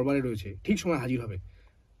 তার দরবারে রয়েছে, ঠিক সময় হাজির হবে।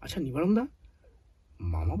 আচ্ছা নিবারণ দা,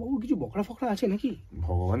 মামা বাবুর কিছু বকরা ফকরা আছে নাকি?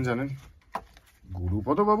 ভগবান জানেন।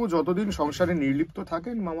 গুরুপদবাবু যতদিন সংসারে নির্লিপ্ত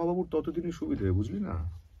থাকেন, মামাবাবুর ততদিনই সুবিধে, বুঝলি না?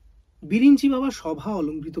 বিরিঞ্চি বাবা সভা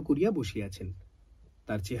অলঙ্কৃত করিয়া বসিয়াছেন।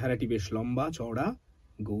 তার চেহারাটি বেশ লম্বা চওড়া,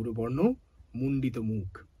 গৌরবর্ণ, মুন্ডিত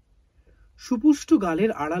মুখ। সুপুষ্ট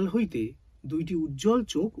গালের আড়াল হইতে দুইটি উজ্জ্বল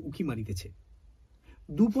চোখ উকি মারিতেছে।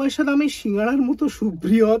 2 পয়সা দামের সিঙ্গাড়ার মতো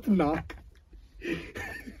সুবৃহৎ নাক,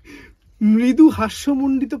 মৃদু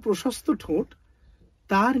হাস্যমণ্ডিত প্রশস্ত ঠোঁট,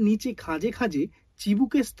 তার নিচে খাজে খাজে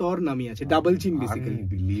চিবুকের স্তর নামিয়াছে, ডাবল চিন বেসিক্যালি,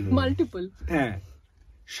 মাল্টিপল। হ্যাঁ,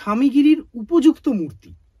 স্বামীগিরির উপযুক্ত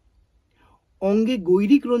মূর্তি। অঙ্গে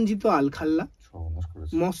গৈরিক রঞ্জিত আলখাল্লা,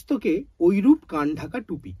 মস্তকে ঐরূপ কান ঢাকা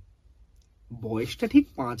টুপি। বয়সটা ঠিক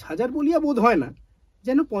 5000 বলিয়া বোধ হয় না,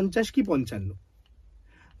 যেন 50 কি 55।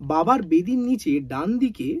 বাবার বেদির নিচে ডান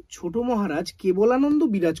দিকে ছোট মহারাজ কেবলানন্দ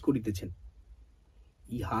বিরাজ করিতেছেন।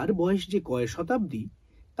 ইহার বয়স যে কয় শতাব্দী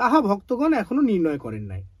তাহা ভক্তগণ এখনো নির্ণয় করেন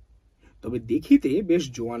নাই, তবে দেখিতে বেশ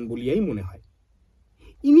জোয়ান বলিয়াই মনে হয়।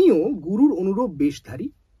 ইনিও গুরুর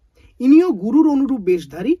অনুরূপ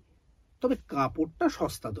বেশধারী, তবে কাপড়টা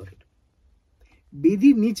সস্তা দরের।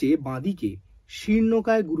 বেদির নিচে বাঁদিকে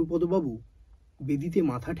শীর্ণকায় গুরুপদবাবু বেদিতে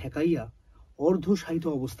মাথা ঠেকাইয়া অর্ধশায়িত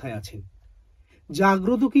অবস্থায় আছেন।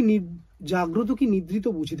 জাগ্রত কি নিদ্রিত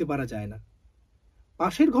বুঝিতে পারা যায় না।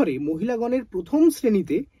 পাশের ঘরে মহিলাগণের প্রথম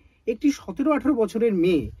শ্রেণীতে একটি 17-18 বছরের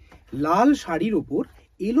মেয়ে লাল শাড়ির ওপর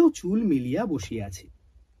এলো চুল মেলিয়া বসিয়া আছে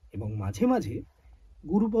এবং মাঝে মাঝে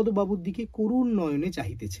গুরুপদবাবুর দিকে করুণ নয়নে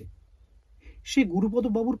চাহিতেছে। সে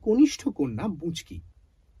গুরুপদবাবুর কনিষ্ঠ কন্যা বুচকি।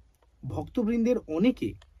 ভক্তবৃন্দের অনেকে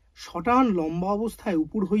শটান লম্বা অবস্থায়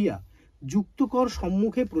উপুড় হইয়া যুক্তকর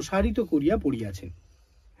সম্মুখে প্রসারিত করিয়া পড়িয়াছেন।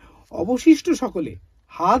 অবশিষ্ট সকলে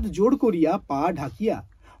হাত জোড় করিয়া পা ঢাকিয়া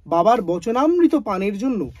বাবার বচনামৃত পানের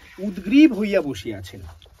জন্য উদ্গ্রীব হইয়া বসিয়াছেন।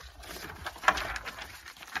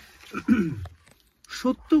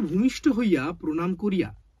 সত্য ভূমিষ্ঠ হইয়া প্রণাম করিয়া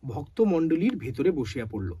ভক্তমণ্ডলীর ভেতরে বসিয়া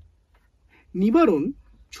পড়ল। নিবারণ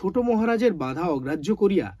ছোট মহারাজের বাধা অগ্রাহ্য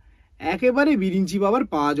করিয়া একেবারে বিরিঞ্চি বাবার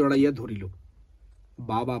পা জড়াইয়া ধরিল।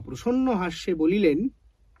 বাবা প্রসন্ন হাস্যে বলিলেন,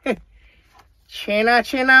 ছেনা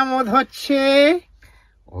ছেনা মত হচ্ছে।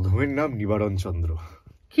 অধমের নাম নিবারণ চন্দ্র।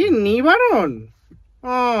 কি নিবারণ?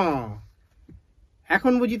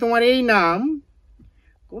 এখন বুঝি তোমার এই নাম?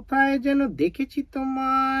 কোথায় যেন দেখেছি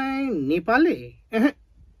তোমায়, নেপালে,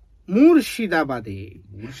 মুর্শিদাবাদে।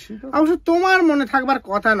 অবশ্য তোমার মনে থাকবার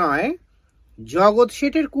কথা নয়, জগৎ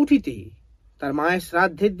শেঠের কুঠিতে তার মায়ের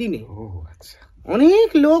শ্রাদ্ধের দিনে অনেক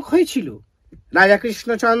লোক হয়েছিল। রাজা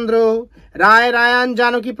কৃষ্ণচন্দ্র, রায় রায়ান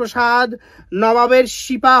জানকী প্রসাদ, নবাবের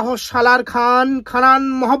সিপাহ সালার খান, খানান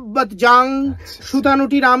মোহাব্বত জাং,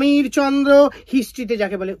 সুতানুটির আমির চন্দ্র, হিস্ট্রিতে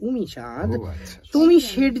যাকে বলে উমিচাঁদ। তুমি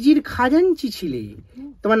শেঠজির খাজাঞ্চি ছিলে।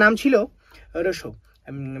 তোমার নাম ছিল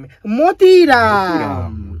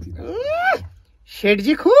মতিরাম।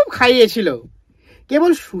 শেঠজি খুব খাইয়েছিল।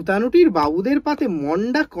 কেবল সুতানুটির বাবুদের পাতে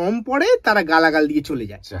মন্ডা কম পড়ে, তারা গালাগাল দিয়ে চলে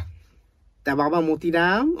যায়। তা বাবা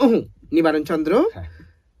মতিরাম, নিবারণ চন্দ্র,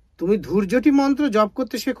 তুমি ধূর্যটি মন্ত্র জপ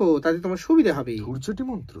করতে শেখো, তাতে তোমার সুবিধা হবে। ধূর্যটি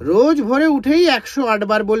মন্ত্র রোজ ভোরে উঠেই 108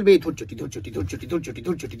 বার বলবে ধূর্যটি ধূর্যটি ধূর্যটি ধূর্যটি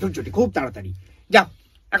ধূর্যটি ধূর্যটি, খুব তাড়াতাড়ি। যাও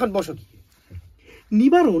এখন বসো।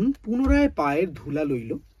 নিবারণ পুনরায় পায়ের ধুলা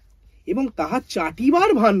লইল এবং তাহা চাটিবার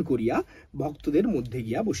ভান করিয়া ভক্তদের মধ্যে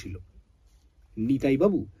গিয়া বসিল। নিতাই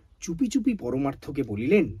বাবু চুপি চুপি পরমার্থকে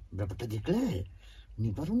বলিলেন, ব্যাপারটা দেখলে?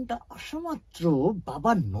 নিবারণটা আসামাত্র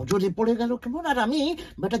বাবার নজরে পড়ে গেল কেমন, আর আমি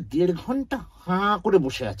বেটা 1.5 ঘন্টা হাঁ করে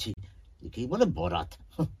বসে আছি। একেই বলে বরাত।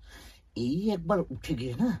 এই একবার উঠে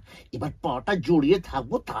গিয়ে না, এবার পাটা জড়িয়ে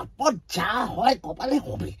থাকবো, তারপর যা হয় কপালে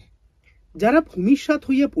হবে। যারা ভূমিসাৎ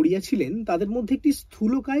হইয়া পড়িয়াছিলেন তাদের মধ্যে একটি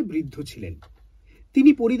স্থূলকায় বৃদ্ধ ছিলেন।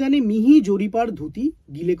 তিনি পরিধানে মিহি জরিপার ধুতি,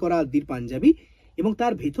 গিলে করা আদ্যির পাঞ্জাবি এবং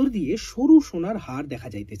তার ভেতর দিয়ে সরু সোনার হার দেখা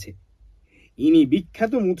যাইতেছে। ইনি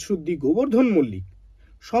বিখ্যাত মুৎসুদ্দি গোবর্ধন মল্লিক।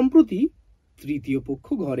 সম্প্রতি 3য় পক্ষ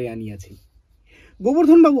ঘরে আনিয়াছে।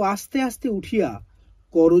 গোবর্ধন বাবু আস্তে আস্তে উঠিয়া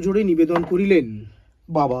করজোড়ে নিবেদন করিলেন,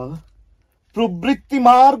 বাবা, প্রবৃত্তি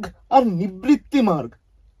মার্গ আর নিবৃত্তি মার্গ,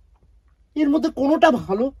 এর মধ্যে কোনোটা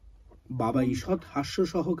ভালো? বাবা ঈষৎ হাস্য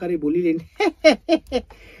সহকারে বলিলেন,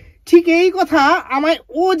 ঠিক এই কথা আমায়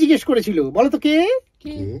ও জিজ্ঞেস করেছিল। বলতো কে?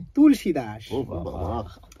 তুলসী দাস। ও বাবা,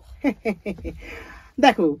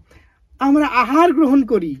 দেখো, আমরা আহার গ্রহণ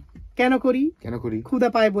করি। কেন করি? কেন করি? ক্ষুধা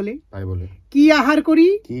পায় বলে। তাই বলে। কি আহার করি?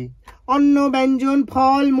 কি? অন্ন, ব্যঞ্জন,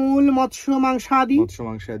 ফল মূল, মৎস্য মাংসাদি। মৎস্য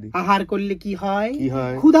মাংসাদি। আহার করলে কি হয়? কি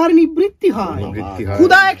হয়? ক্ষুধার নিবৃত্তি হয়। নিবৃত্তি হয়।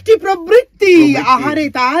 ক্ষুধা একটি প্রবৃত্তি, আহারে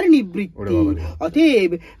তার নিবৃত্তি।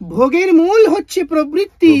 অতএব ভোগের মূল হচ্ছে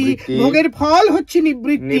প্রবৃত্তি, ভোগের ফল হচ্ছে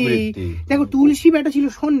নিবৃত্তি। দেখো, তুলসী বেটা ছিল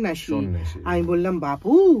সন্ন্যাসী। আমি বললাম,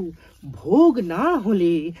 বাপু, ভোগ না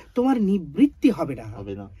হলে তোমার নিবৃত্তি হবে না।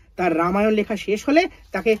 তার রামায়ণ লেখা শেষ হলে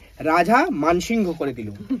তাকে রাজা মানসিংহ করে দিল,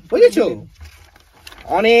 বুঝেছো?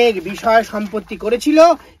 অনেক বিষয় সম্পত্তি করেছিল,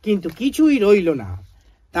 কিন্তু কিছুই রইল না।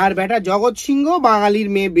 তার বেটা জগৎ সিংহ বাঙালির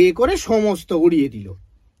মেয়ে বিয়ে করে সমস্ত উড়িয়ে দিল।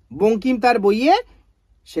 বঙ্কিম তার বইয়ে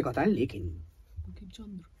সে কথা লেখেনি।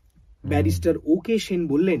 ব্যারিস্টার ওকে সেন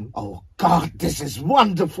বললেন, Oh God, this is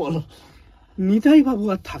wonderful. Nitai বাবু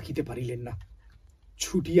আর থাকিতে পারিলেন না।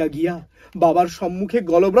 ছুটিয়া গিয়া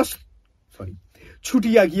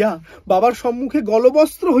বাবার সম্মুখে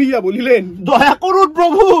গলবস্ত্র হইয়া বলিলেন, দয়া করুন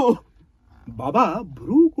প্রভু। বাবা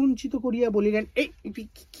ভ্রু কুঞ্চিত করিয়া বলিলেন, এই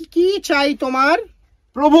কি চাই তোমার?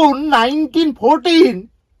 প্রভু, 1914।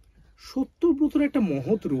 সত্যব্রতর একটা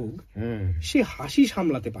মহৎ রোগ, সে হাসি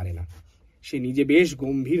সামলাতে পারে না। সে নিজে বেশ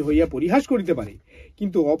গম্ভীর হইয়া পরিহাস করিতে পারে,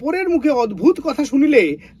 কিন্তু অপরের মুখে অদ্ভুত কথা শুনিলে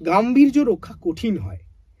গাম্ভীর্য রক্ষা কঠিন হয়।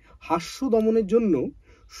 হাস্য দমনের জন্য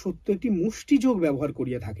সত্য একটি মুষ্টিযোগ ব্যবহার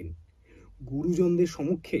করিয়া থাকেন। গুরুজনদের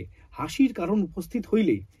সম্মুখে হাসির কারণ উপস্থিত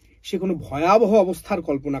হইলে সে কোনো ভয়াবহ অবস্থার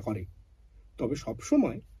কল্পনা করে, তবে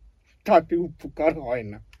সবসময় তাতে উপকার হয়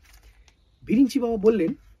না। বিরিঞ্চি বাবা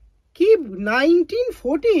বললেন, কি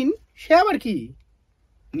 1914? সে আবার কি?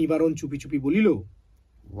 নিবারণ চুপি চুপি বলিল,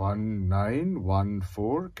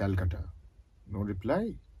 1914 Calcutta. No reply.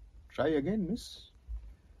 Try again miss.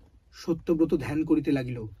 Satyabrata ধ্যান করিতে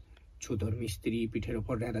লাগিল। ছোটর মিস্ত্রি পিঠের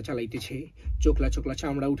ওপর রেঁধা চালাইতেছে, চোখলা চোখলা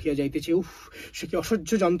চামড়া উঠিয়া যাইতেছে। উফ, সে কি অসহ্য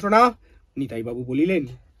যন্ত্রণা! নিতাই বাবু বলিলেন,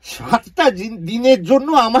 7টা দিনের জন্য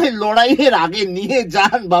আমায় লড়াইয়ের আগে নিয়ে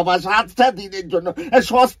যান বাবা। 7টা দিনের জন্য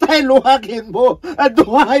সস্তায় লোহা কিনবো।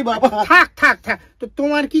 দোহাই বাবা। থাক থাক থাক, তো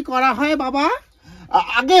তোমার কি করা হয় বাবা?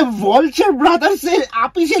 আগে ভলচার ব্রাদার্স এর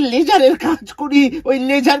অফিসে লেজারের কাজ করি। ওই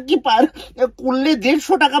লেজার কিপার করলে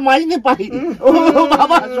 150 টাকা মাইনে পাই। ও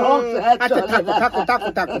বাবা,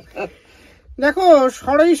 থাকো। দেখো,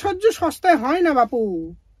 ষড়ৈশ্বর্য সস্তায় হয় না বাপু,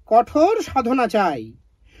 কঠোর সাধনা চাই।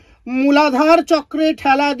 মূলাধার চক্রে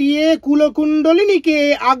ঠেলা দিয়ে কুলকুণ্ডলিনীকে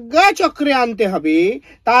আজ্ঞা চক্রে আনতে হবে,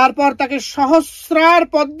 তারপর তাকে সহস্রার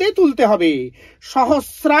পদ্মে তুলতে হবে।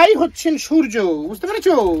 সহস্রাই হচ্ছেন সূর্য, বুঝতে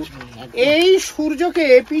পেরেছো? এই সূর্যকে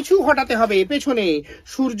পিছু হটাতে হবে পেছনে।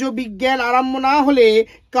 সূর্য বিজ্ঞান আরম্ভ না হলে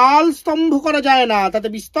কাল স্তম্ভ করা যায় না, তাতে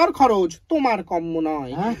বিস্তর খরচ। তোমার কম্য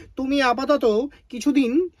নয়। তুমি আপাতত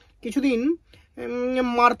কিছুদিন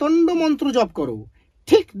মার্তণ্ড মন্ত্র জপ করো।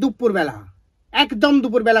 ঠিক দুপুরবেলা, একদম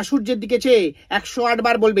দুপুরবেলা সূর্যের দিকে চেয়ে 108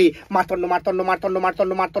 বার বলবে, মার্তণ্ড মার্তণ্ড মার্তণ্ড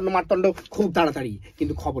মার্তণ্ড মার্তণ্ড মার্তণ্ড। খুব তাড়াতাড়ি,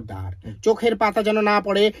 কিন্তু খবরদার চোখের পাতা যেন না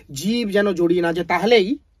পড়ে, জীব যেন জড়িয়ে না যায়, তাহলেই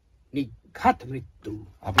নিঘাত মৃত্যু।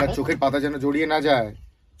 আপনার চোখের পাতা যেন জড়িয়ে না যায়,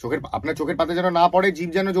 আপনার চোখের পাতা যেন না পড়ে, জীব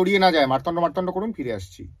যেন জড়িয়ে না যায়। মার্তণ্ড মার্তণ্ড করুন, ফিরে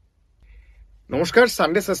আসছি। নমস্কার,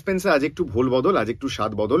 সানডে সাসপেন্সে আজ একটু ভোল বদল, আজ একটু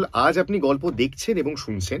স্বাদ বদল। আজ আপনি গল্প দেখছেন এবং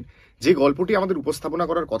শুনছেন। যে গল্পটি আমাদের উপস্থাপনা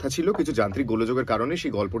করার কথা ছিল, কিছু যান্ত্রিক গোলযোগের কারণে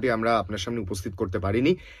সেই গল্পটি আমরা আপনার সামনে উপস্থিত করতে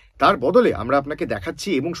পারিনি। তার বদলে আমরা আপনাকে দেখাচ্ছি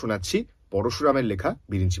এবং শোনাচ্ছি পরশুরামের লেখা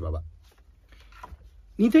বিরিঞ্চি বাবা।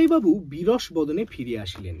 নিতাই বাবু বিরস বদনে ফিরে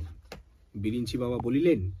আসিলেন। বিরিঞ্চি বাবা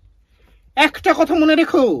বলিলেন, একটা কথা মনে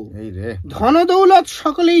রেখো, ধন দৌলত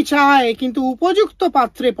সকলেই চায়, কিন্তু উপযুক্ত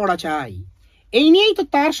পাত্রে পড়া চাই। এই নিয়েই তো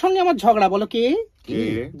তার সঙ্গে আমার ঝগড়া। বলো কে?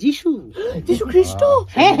 যিশু খ্রিস্ট।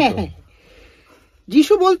 হ্যাঁ,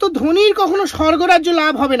 যিশু বলতো ধনীর কখনো স্বর্গরাজ্য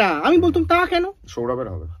লাভ হবে না। আমি বলতাম, তা কেন? সৌরভের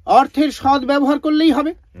হবে। অর্থের সৎ ব্যবহার করলেই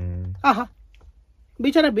হবে। আহা,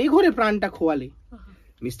 বেচারা বেঘরে প্রাণটা খোয়ালে।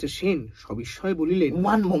 মিস্টার সেন সবিস্ময়ে বলিলেন,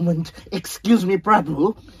 ওয়ান মোমেন্ট, এক্সকিউজ মি প্রভু,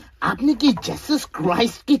 আপনি কি জিসাস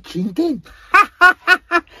ক্রাইস্টকে চিনতেন?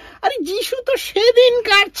 আরে যিশু তো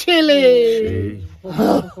সেদিনকার ছেলে।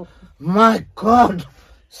 মাই গড,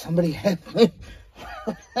 somebody help me.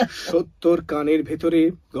 সত্তর কানের ভেতরে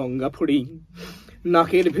গঙ্গা ফড়িং,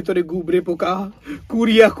 নাকের ভেতরে গুবরে পোকা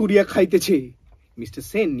কুড়িয়া কুড়িয়া খাইতেছে। মিস্টার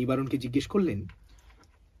সেন নিবারণকে জিজ্ঞেস করলেন,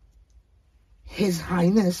 হিজ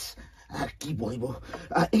হাইনেস, কি বলবো,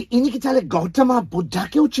 ইনি কি তাহলে গৌতম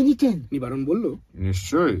বুদ্ধাকেও চিনিতেন? নিবারণ বলল,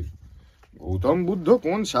 নিশ্চয়ই। গৌতম বুদ্ধ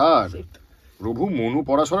কোন ছাড়, প্রভু মনু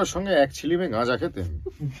পরাশরের সঙ্গে এক ছিলিমে গাঁজা খেতেন।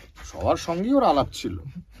 সবার সঙ্গেই ওর আলাপ ছিল।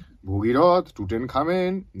 Bhagirath, টুটেন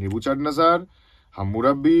খামেন, নেবুচাডনেজার,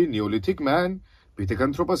 হাম্মুরাব্বি, neolithic man,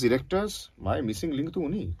 পিথেকান্থ্রোপাস erectus. মাই মিসিং লিঙ্ক তো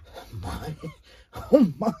উনি।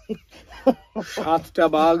 সাতটা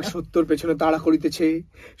বাঘ সত্যর পেছনে তাড়া করিতেছে,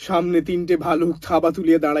 সামনে তিনটে ভালুক থাবা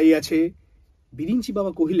তুলিয়া দাঁড়াইয়াছে। বিরিঞ্চি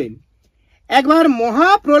বাবা কহিলেন, একবার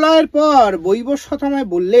মহাপ্রলয়ের পর বৈবস্বত আমায়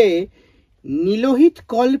বললে নীলোহিত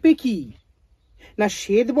কল্পে কি না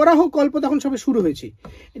শ্বেত বরাহ কল্প তখন সবে শুরু হয়েছে।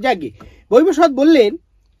 যাকে বৈবস্বত বললেন,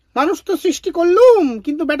 মানুষ তো সৃষ্টি করলুম,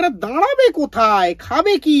 কিন্তু বেটা দাঁড়াবে কোথায়,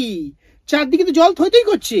 খাবে কি, চারদিকে তো জল থইতেই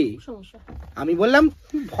করছে। আমি বললাম,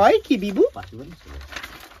 ভয় কি বিবু,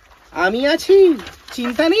 আমি আছি,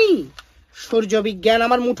 চিন্তা নেই। সূর্য বিজ্ঞান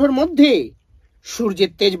আমার মুঠোর মধ্যে।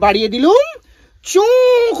 সূর্যের তেজ বাড়িয়ে দিলুম, চোঁ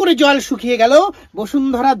করে জল শুকিয়ে গেল,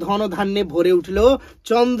 বসুন্ধরা ধন ধান্যে ভরে উঠল,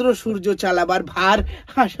 চন্দ্র সূর্য চালাবার ভার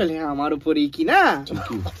আসলে আমার উপরেই কিনা।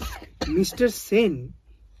 মিস্টার সেন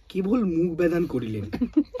কেবল মুখ বেদান করিলেন।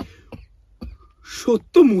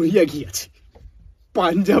 সত্য মরিয়া গিয়াছে।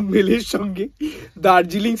 পাঞ্জাব মেলের সঙ্গে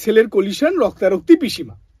দার্জিলিং সেলের কলিশন, রক্তারক্তি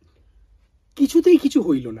পিসিমা। কিছুতেই কিছু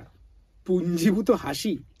হইল না। পুঞ্জীভূত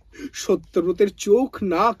হাসি সত্যব্রতের চোখ,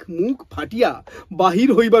 নাক, মুখ ফাটিয়া বাহির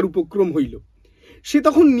হইবার উপক্রম হইল। সে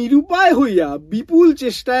তখন নিরুপায় হইয়া বিপুল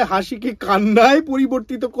চেষ্টায় হাসিকে কান্নায়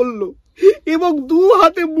পরিবর্তিত করল এবং দু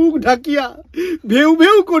হাতে মুখ ঢাকিয়া ভেউ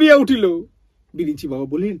ভেউ করিয়া উঠিল। বিরিঞ্চি বাবা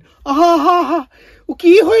বললেন, আহা হা হা, ও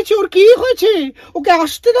কি হয়েছে, ওর কি হয়েছে, ওকে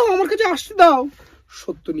আসতে দাও, আমার কাছে আসতে দাও।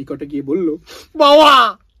 সত্য নিকটে গিয়ে বলল, বাবা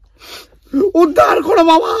উদ্ধার করো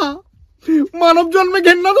বাবা, মানব জন্মে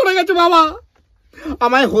ঘেন্না ধরে গেছে বাবা,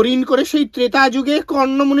 আমায় হরিণ করে সেই ত্রেতা যুগে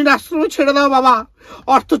কর্ণমুনির আশ্রমে ছেড়ে দাও বাবা।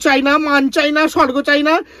 অর্থ চাই না, মান চাই না, স্বর্গ চাই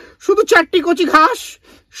না, শুধু 4টি কচি ঘাস,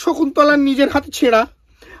 শকুন্তলার নিজের হাতে ছেঁড়া,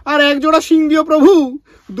 আর একজোড়া সিংহীয় প্রভু,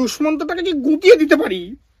 দুষ্মন্তটাকে যে গুটিয়ে দিতে পারি।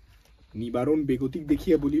 নিবারণ বেগতিক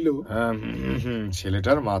দেখিয়া বলিল,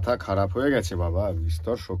 ছেলেটার মাথা খারাপ হয়ে গেছে বাবা,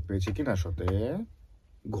 বিস্তর শোক পেয়েছে কিনা সতে।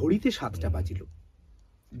 ঘড়িতে 7টা বাজিল।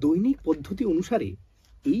 দৈনিক পদ্ধতি অনুসারে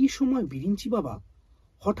এই সময় বিরিঞ্চি বাবা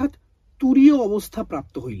হঠাৎ তুরীয় অবস্থা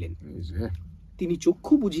প্রাপ্ত হইলেন। তিনি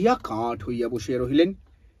চক্ষু বুঝিয়া কাঠ হইয়া বসিয়া রহিলেন।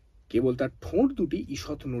 কেবল তার ঠোঁট দুটি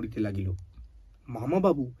ঈষৎ নড়িতে লাগিল। মামা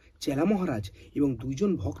বাবু, চেলা মহারাজ এবং 2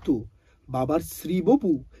 জন ভক্ত বাবার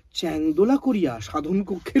শ্রীবপু চ্যাংদোলা করিয়া সাধন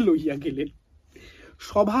কক্ষে লইয়া গেলেন।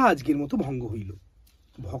 সভা আজকের মতো ভঙ্গ হইল।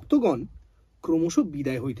 ভক্তগণ ক্রমশ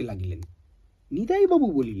বিদায় হইতে লাগিলেন। নিতাই বাবু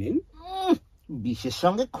বলিলেন, বিশের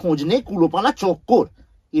সঙ্গে খোঁজ নেই, কুলোপালা চক্কর,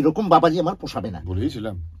 এরকম বাবাজি আমার পোষাবে না।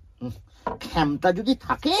 বলেইছিলাম, ক্ষমতা যদি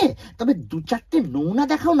থাকে তবে 2-4টে নমুনা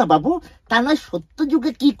দেখাও না বাবু, তা নয় সত্য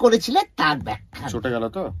যুগে কি করেছিলে তার ব্যাখ্যা। ছোটে গেল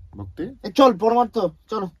তো ভক্তি। চল পরমার্থ,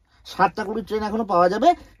 চলো। 7টা কুড়ি ট্রেন এখনো পাওয়া যাবে।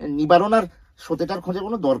 নিবারণ আর সতেটার খোঁজে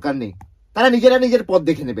কোনো দরকার নেই, তারা নিজেরা নিজের পথ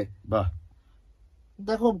দেখে নেবে। বাহ,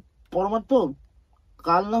 দেখো পরমার্থ,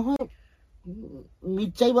 কাল না হয়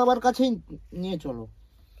মির্চাই বাবার কাছে নিয়ে চলো।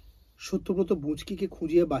 সত্যব্রত বুঁচকিকে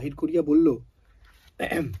খুঁজিয়া বাহির করিয়া বলল,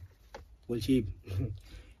 বলছি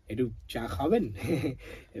একটু চা খাবেন?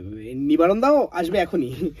 নিবারণ দাও আসবে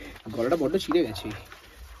এখনই, গলাটা বড্ড ছিঁড়ে গেছে।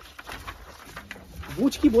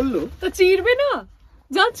 বুঁচকি বলল, তা চিরবে না,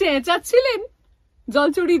 যা চেঁচাচ্ছিলেন। জল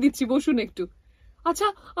চড়িয়ে দিচ্ছি, বসুন একটু। আচ্ছা,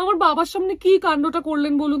 আমার বাবার সামনে কি কাণ্ডটা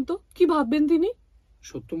করলেন বলুন তো, কি ভাববেন তিনি?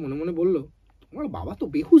 সত্য মনে মনে বলল, তোমার বাবা তো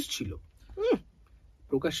বেহুশ ছিল।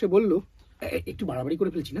 প্রকাশ্যে বলল, একটু বাড়াবাড়ি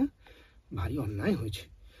করে ফেলছি না, ভারী অন্যায় হয়েছে,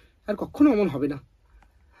 আর কখনো এমন হবে না।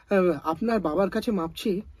 আপনার বাবার কাছে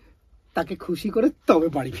মাপছে, তাকে খুশি করে তবে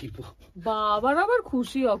বাড়ি ফিরবো। বাবার আবার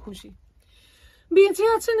খুশি অখুশি, বেঁচে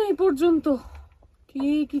আছেন এই পর্যন্ত, কে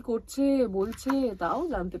কি করছে বলছে তাও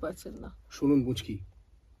জানতে পারছেন না। শুনুন বুঝকি,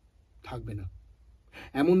 থাকবে না,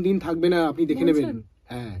 এমন দিন থাকবে না, আপনি দেখে নেবেন।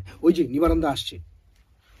 হ্যাঁ, ওই যে নিবারণদা আসছে।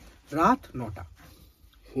 রাত 9টা,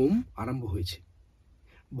 হোম আরম্ভ হয়েছে।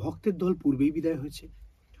 ভক্তের দল পূর্বেই বিদায় হয়েছে।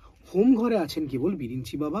 হোম ঘরে আছেন কেবল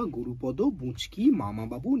বিরিঞ্চি বাবা, গুরুপদ, বুঁচকি, মামা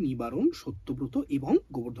বাবু, নিবারণ, সত্যব্রত এবং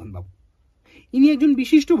গোবর্ধন বাবু। ইনি একজন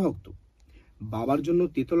বিশিষ্ট ভক্ত, বাবার জন্য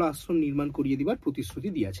তেতলা আশ্রম নির্মাণ করিয়ে দিবার প্রতিশ্রুতি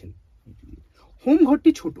দিয়েছেন। হোম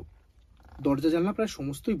ঘরটি ছোট, দরজা জানলা প্রায়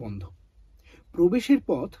সমস্তই বন্ধ। প্রবেশের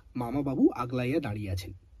পথ মামা বাবু আগলাইয়া দাঁড়িয়ে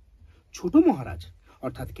আছেন। ছোট মহারাজ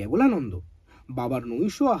অর্থাৎ কেবলানন্দ বাবার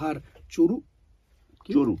নৈশ আহার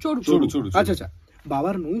আচ্ছা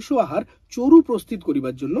বাবার নৈশ আহার চরু প্রস্তুত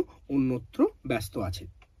করিবার জন্য অন্যত্র ব্যস্ত আছেন।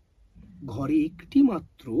 ঘরে একটি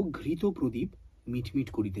মাত্র ঘৃত প্রদীপ মিটমিট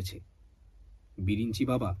করিতেছে। বিরিঞ্চি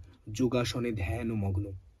বাবা যোগাসনে ধ্যান ও মগ্ন।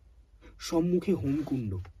 সম্মুখে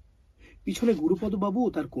হোমকুণ্ড, পিছনে গুরুপদ বাবু ও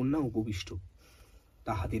তার কন্যা উপবিষ্ট।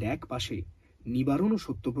 তাহাদের এক পাশে নিবারণ ও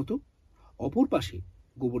সত্যব্রত, অপর পাশে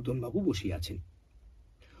গোবর্ধন বাবু বসিয়া আছেন।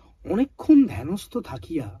 অনেকক্ষণ ধ্যানস্থ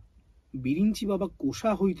থাকিয়া বিরিঞ্চি বাবা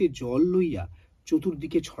কোষা হইতে জল লইয়া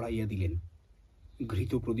চতুর্দিকে ছড়াইয়া দিলেন।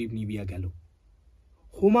 ঘৃত প্রদীপ নিবিয়া গেল।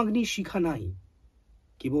 হোমাগ্নি শিখা নাই,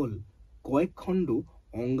 কেবল কয়েক খণ্ড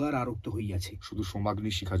অঙ্গার আরক্ত হইয়াছে। শুধু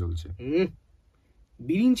সোমাগ্নি শিখা জ্বলছে।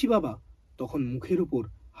 বিরিঞ্চি বাবা তখন মুখের উপর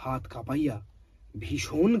হাত কাঁপাইয়া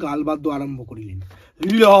ভীষণ গালবাদ্য আরম্ভ করিলেন।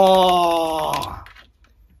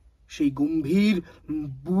 সেই গম্ভীর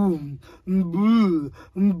বুম বু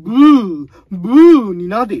বু বু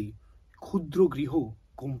নিনাদে ক্ষুদ্র গৃহ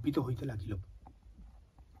কম্পিত হইতে লাগিল।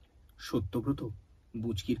 সত্যব্রত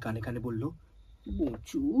বুচকির কানে কানে বলল,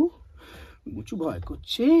 বুচু বুচু ভয়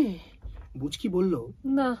করছে। বুচকি বলল,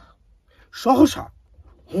 না। সহসা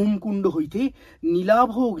হোমকুণ্ড হইতে নীলাভ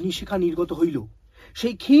অগ্নিশিখা নির্গত হইল।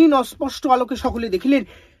 সেই ক্ষীণ অস্পষ্ট আলোকে সকলে দেখিলেন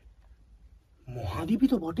মহাদেবী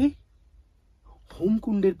তো বটে।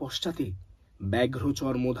 হোমকুণ্ডের পশ্চাতে ব্যাঘ্র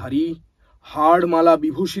চর্মধারী, হাড়মালা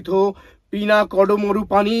বিভূষিত, পিনা কডমরু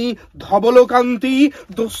পানি, ধবলকান্তি,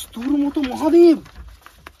 দস্তুর মতো মহাদেব।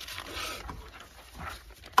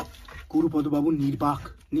 গুরুপদবাবু নির্বাক,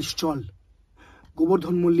 নিশ্চল।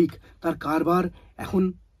 গোবর্ধন মল্লিক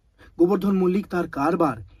তার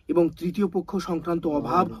কারবার এবং তৃতীয় পক্ষ সংক্রান্ত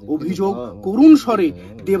অভাব অভিযোগ করুণ স্বরে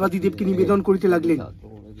দেবাদিদেবকে নিবেদন করিতে লাগলেন।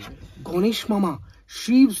 গণেশ মামা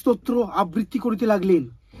শিব স্তোত্র আবৃত্তি করিতে লাগলেন,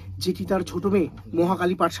 যেটি তার ছোট মেয়ে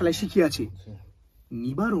মহাকালী পাঠশালায় শিখিয়াছে।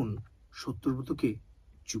 নিবারণ সত্যব্রতকে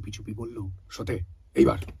চুপি চুপি বলল, সতে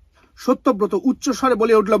এইবার। সত্যব্রত উচ্চ স্বরে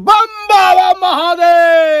বলে উঠল, বাম বাবা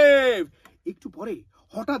মহাদেব। একটু পরে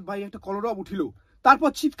হঠাৎ বাইরে একটা কলরব উঠিল। তারপর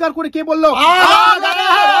চিৎকার করে কে বলল,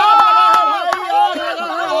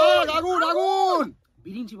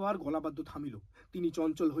 বিরিঞ্চি বাবার গলাবাদ্য থামিল। তিনি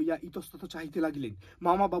চঞ্চল হইয়া ইতস্তত চাহিতে লাগিলেন।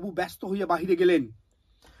 মামা বাবু ব্যস্ত হইয়া বাহিরে গেলেন।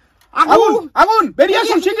 আগুন আগুন, বেরিয়ে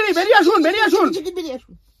আসুন, শীঘ্রই বেরিয়ে আসুন, বেরিয়ে আসুন।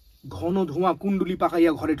 ঘন ধোঁয়া কুণ্ডুলি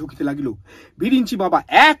পাকাইয়া ঘরে ঢুকিতে লাগিল। বিরিঞ্চি বাবা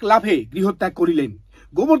এক লাফে গৃহত্যাগ করিলেন।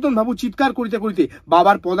 গোবর্ধন বাবু চিৎকার করিতে করিতে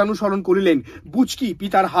বাবার পদানুসরণ করিলেন। বুচকি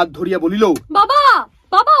পিতার হাত ধরিয়া বলিল, বাবা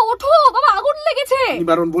বাবা ওঠো, বাবা আগুন লেগেছে।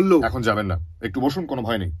 নিবারণ বলল, এখন যাবেন না, একটু বসুন, কোনো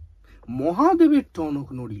ভয় নেই। মহাদেবের টনক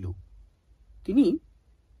নড়িল। তিনি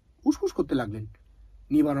উসকুস করতে লাগলেন।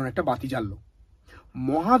 নিবারণ একটা বাতি জ্বালল।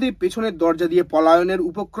 মহাদেব পেছনের দরজা দিয়ে পলায়নের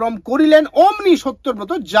উপক্রম করিলেন। অমনি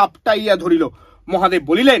সত্যব্রত জাপটাইয়া ধরিল। মহাদেব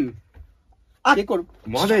বলিলেন,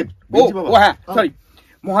 মহাদেব,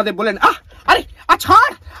 মহাদেব বলেন, আরে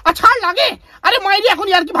আছাড় লাগে, আরে মাইরি এখন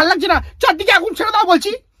আর কি ভাল লাগছে না, চারদিকে আগুন ছেড়ে দাও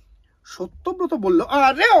বলছি। সত্যব্রত বলল,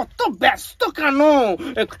 আরে অত ব্যস্ত কেন,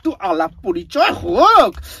 একটু আলাপ পরিচয়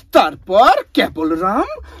হোক, তারপর কেবল রাম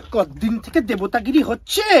কতদিন থেকে দেবতাগিরি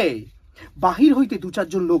হচ্ছে। বাহির হইতে দু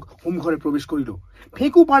চারজন লোক হোম ঘরে প্রবেশ করিল।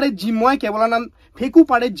 ফেকু পাড়ের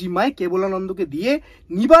জিম্মায় কেবলানন্দকে দিয়ে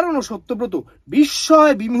নিবারণ ও সত্যব্রত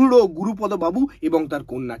বিস্ময় বিমূঢ় গুরুপদ বাবু এবং তার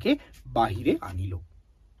কন্যাকে বাহিরে আনিল।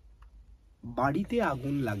 বাড়িতে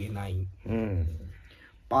আগুন লাগে নাই।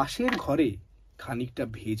 পাশের ঘরে খানিকটা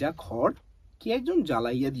ভেজা খড় কে একজন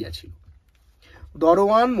জ্বালাইয়া দিয়াছিল।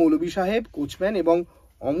 দরওয়ান, মৌলভী সাহেব, কোচম্যান এবং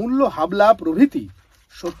অমূল্য হাবলা প্রভৃতি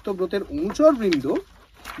সত্যব্রতের অনুচর বৃন্দ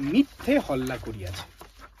মিথ্যে হল্লা করিয়াছে।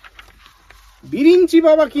 বিরিঞ্চি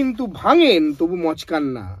বাবা কিন্তু ভাঙেন, তবু মচকান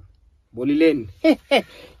না। বলিলেন,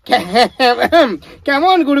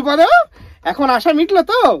 কেমন গুরুপদ, এখন আশা মিটল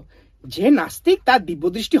তো? যে নাস্তিক তার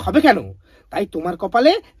দিব্যদৃষ্টি হবে কেন? তাই তোমার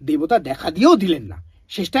কপালে দেবতা দেখা দিয়েও দিলেন না,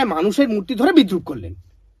 শেষটায় মানুষের মূর্তি ধরে বিদ্রুপ করলেন।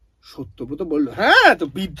 সত্যব্রত বলল, হ্যাঁ তো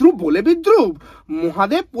বিদ্রুপ বলে বিদ্রুপ।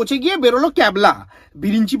 মহাদেব পচে গিয়ে বেরোলো ক্যাবলা,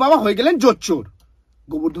 বিরিঞ্চি বাবা হয়ে গেলেন জোচ্চোর।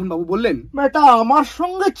 গোবর্ধন বাবু বললেন, এটা আমার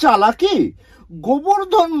সঙ্গে চালাকি?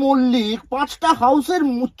 গোবর্ধন মল্লিক 5টা হাউসের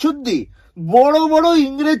মুচ্ছুদ্দি, বড় বড়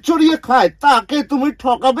ইংরেজ চড়িয়ে খায়, তাকে তুমি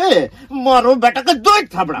ঠকাবে? মারো বেটাকে দই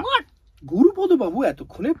থাবড়া। গুরুপদ বাবু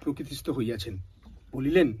এতক্ষণে প্রকৃতিস্থ হইয়াছেন।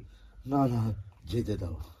 বলিলেন, না না, যেতে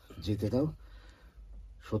দাও।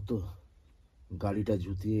 সত্য, গাড়িটা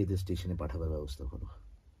জুতিয়ে এদের স্টেশনে পাঠাবার ব্যবস্থা করো,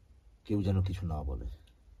 কেউ যেন কিছু না বলে।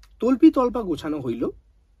 তল্পি তল্পা গোছানো হইল।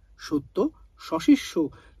 সত্য সশিষ্য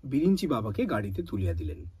বিরিঞ্চি বাবাকে গাড়িতে তুলিয়া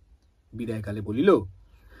দিলেন। বিদায়কালে বলিল,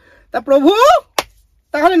 তা প্রভু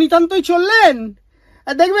তাহলে নিতান্তই চললেন?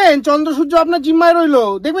 দেখবেন চন্দ্র সূর্য আপনার জিম্মায় রইল,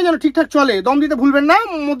 দেখবেন যেন ঠিকঠাক চলে, দম দিতে ভুলবেন না,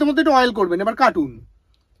 মধ্যে মধ্যে একটু অয়েল করবেন। এবার কাটুন।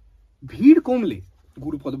 ভিড় কমলে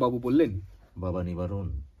গুরুপদ বাবু বললেন, বাবা নিবারণ,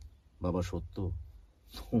 বাবা সত্য,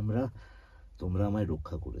 তোমরা আমায়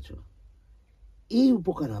রক্ষা করেছ, এই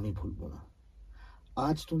উপকার আমি ভুলব না।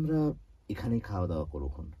 আজ তোমরা এখানেই খাওয়া দাওয়া করো,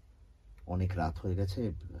 অনেক রাত হয়ে গেছে।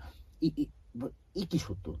 কি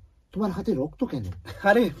সত্য, তোমার হাতে রক্ত কেন?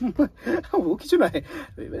 আরে ও কিছু নয়,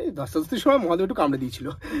 10টার সময় মহাদেব একটু কামড়ে দিয়েছিল।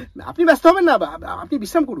 আপনি ব্যস্ত হবেন না, আপনি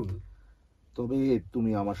বিশ্রাম করুন। তবে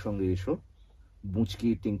তুমি আমার সঙ্গে এসো, বুচকি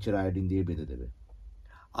টিংচার আয়োডিন দিয়ে বেঁধে দেবে।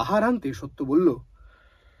 আহার আনতে সত্য বলল,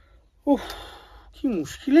 ওহ, কি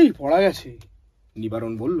মুশকিলেই পড়া গেছে।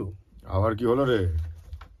 নিবারণ বলল, আবার কি হলো রে?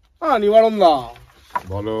 নিবারণ দা।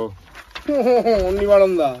 বলো।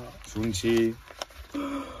 নিবারণ দা শুনছি।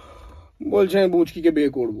 বলছে আমি বুচকিকে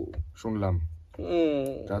বিয়ে করবো। শুনলাম।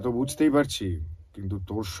 তা তো বুঝতেই পারছি, কিন্তু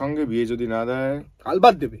তোর সঙ্গে বিয়ে যদি না দেয়? কাল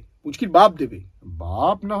বাদ দেবে, বুচকির বাপ দেবে।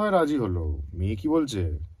 বাপ না হয় রাজি হলো, মেয়ে কি বলছে?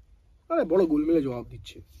 আরে বড় গোলমেলে জবাব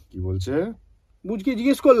দিচ্ছে। কি বলছে? বুচকি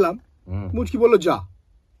জিজ্ঞেস করলাম, বুচকি বললো যা।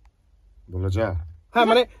 বলো যা? হ্যাঁ,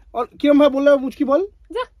 মানে কিরম ভাবে বললো বুচকি, বল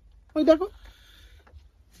যা। ওই দেখো।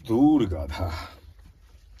 দূর গাধা,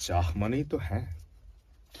 চাহ মানেই তো হ্যাঁ।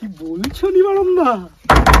 কি বলছো নিবারণ দা?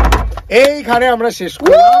 এইখানে আমরা শেষ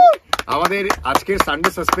করলাম আমাদের আজকের সানডে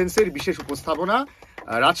সাসপেন্সের বিশেষ উপস্থাপনা।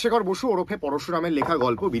 রাজশেখর বসু ওরফে পরশুরামের লেখা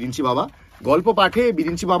গল্প বিরিঞ্চি বাবা। গল্প পাঠে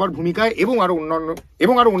বিরিঞ্চি বাবার ভূমিকায় এবং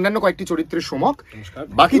আরো অন্যান্য কয়েকটি চরিত্রের সমক।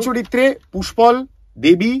 বাকি চরিত্রে পুষ্পল,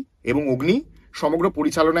 দেবী এবং অগ্নি। সমগ্র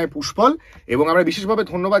পরিচালনায় পুষ্পল। এবং আমরা বিশেষভাবে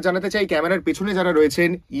ধন্যবাদ জানাতে চাই ক্যামেরার পেছনে যারা রয়েছেন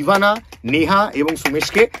ইভানা, নেহা এবং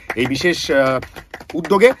সুমেশকে এই বিশেষ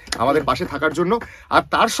উদ্যোগে আমাদের পাশে থাকার জন্য। আর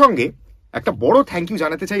তার সঙ্গে একটা বড় থ্যাংক ইউ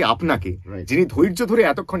জানাতে চাই আপনাকে, যিনি ধৈর্য ধরে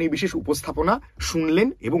এতক্ষণ এই বিশেষ উপস্থাপনা শুনলেন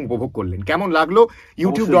এবং উপভোগ করলেন। কেমন লাগলো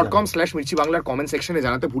youtube.com/mirchi বাংলার কমেন্ট সেকশনে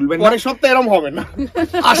জানাতে ভুলবেন না। পরের সপ্তাহে এরকম হবে না,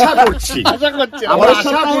 আশা করছি।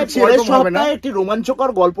 পরের সপ্তাহে একটি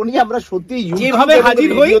রোমাঞ্চকর গল্প নিয়ে আমরা সত্যি যেভাবে হাজির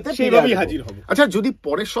হই সেইভাবেই হাজির হব। আচ্ছা, যদি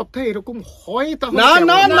পরের সপ্তাহে এরকম হয় তাহলে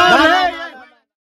না।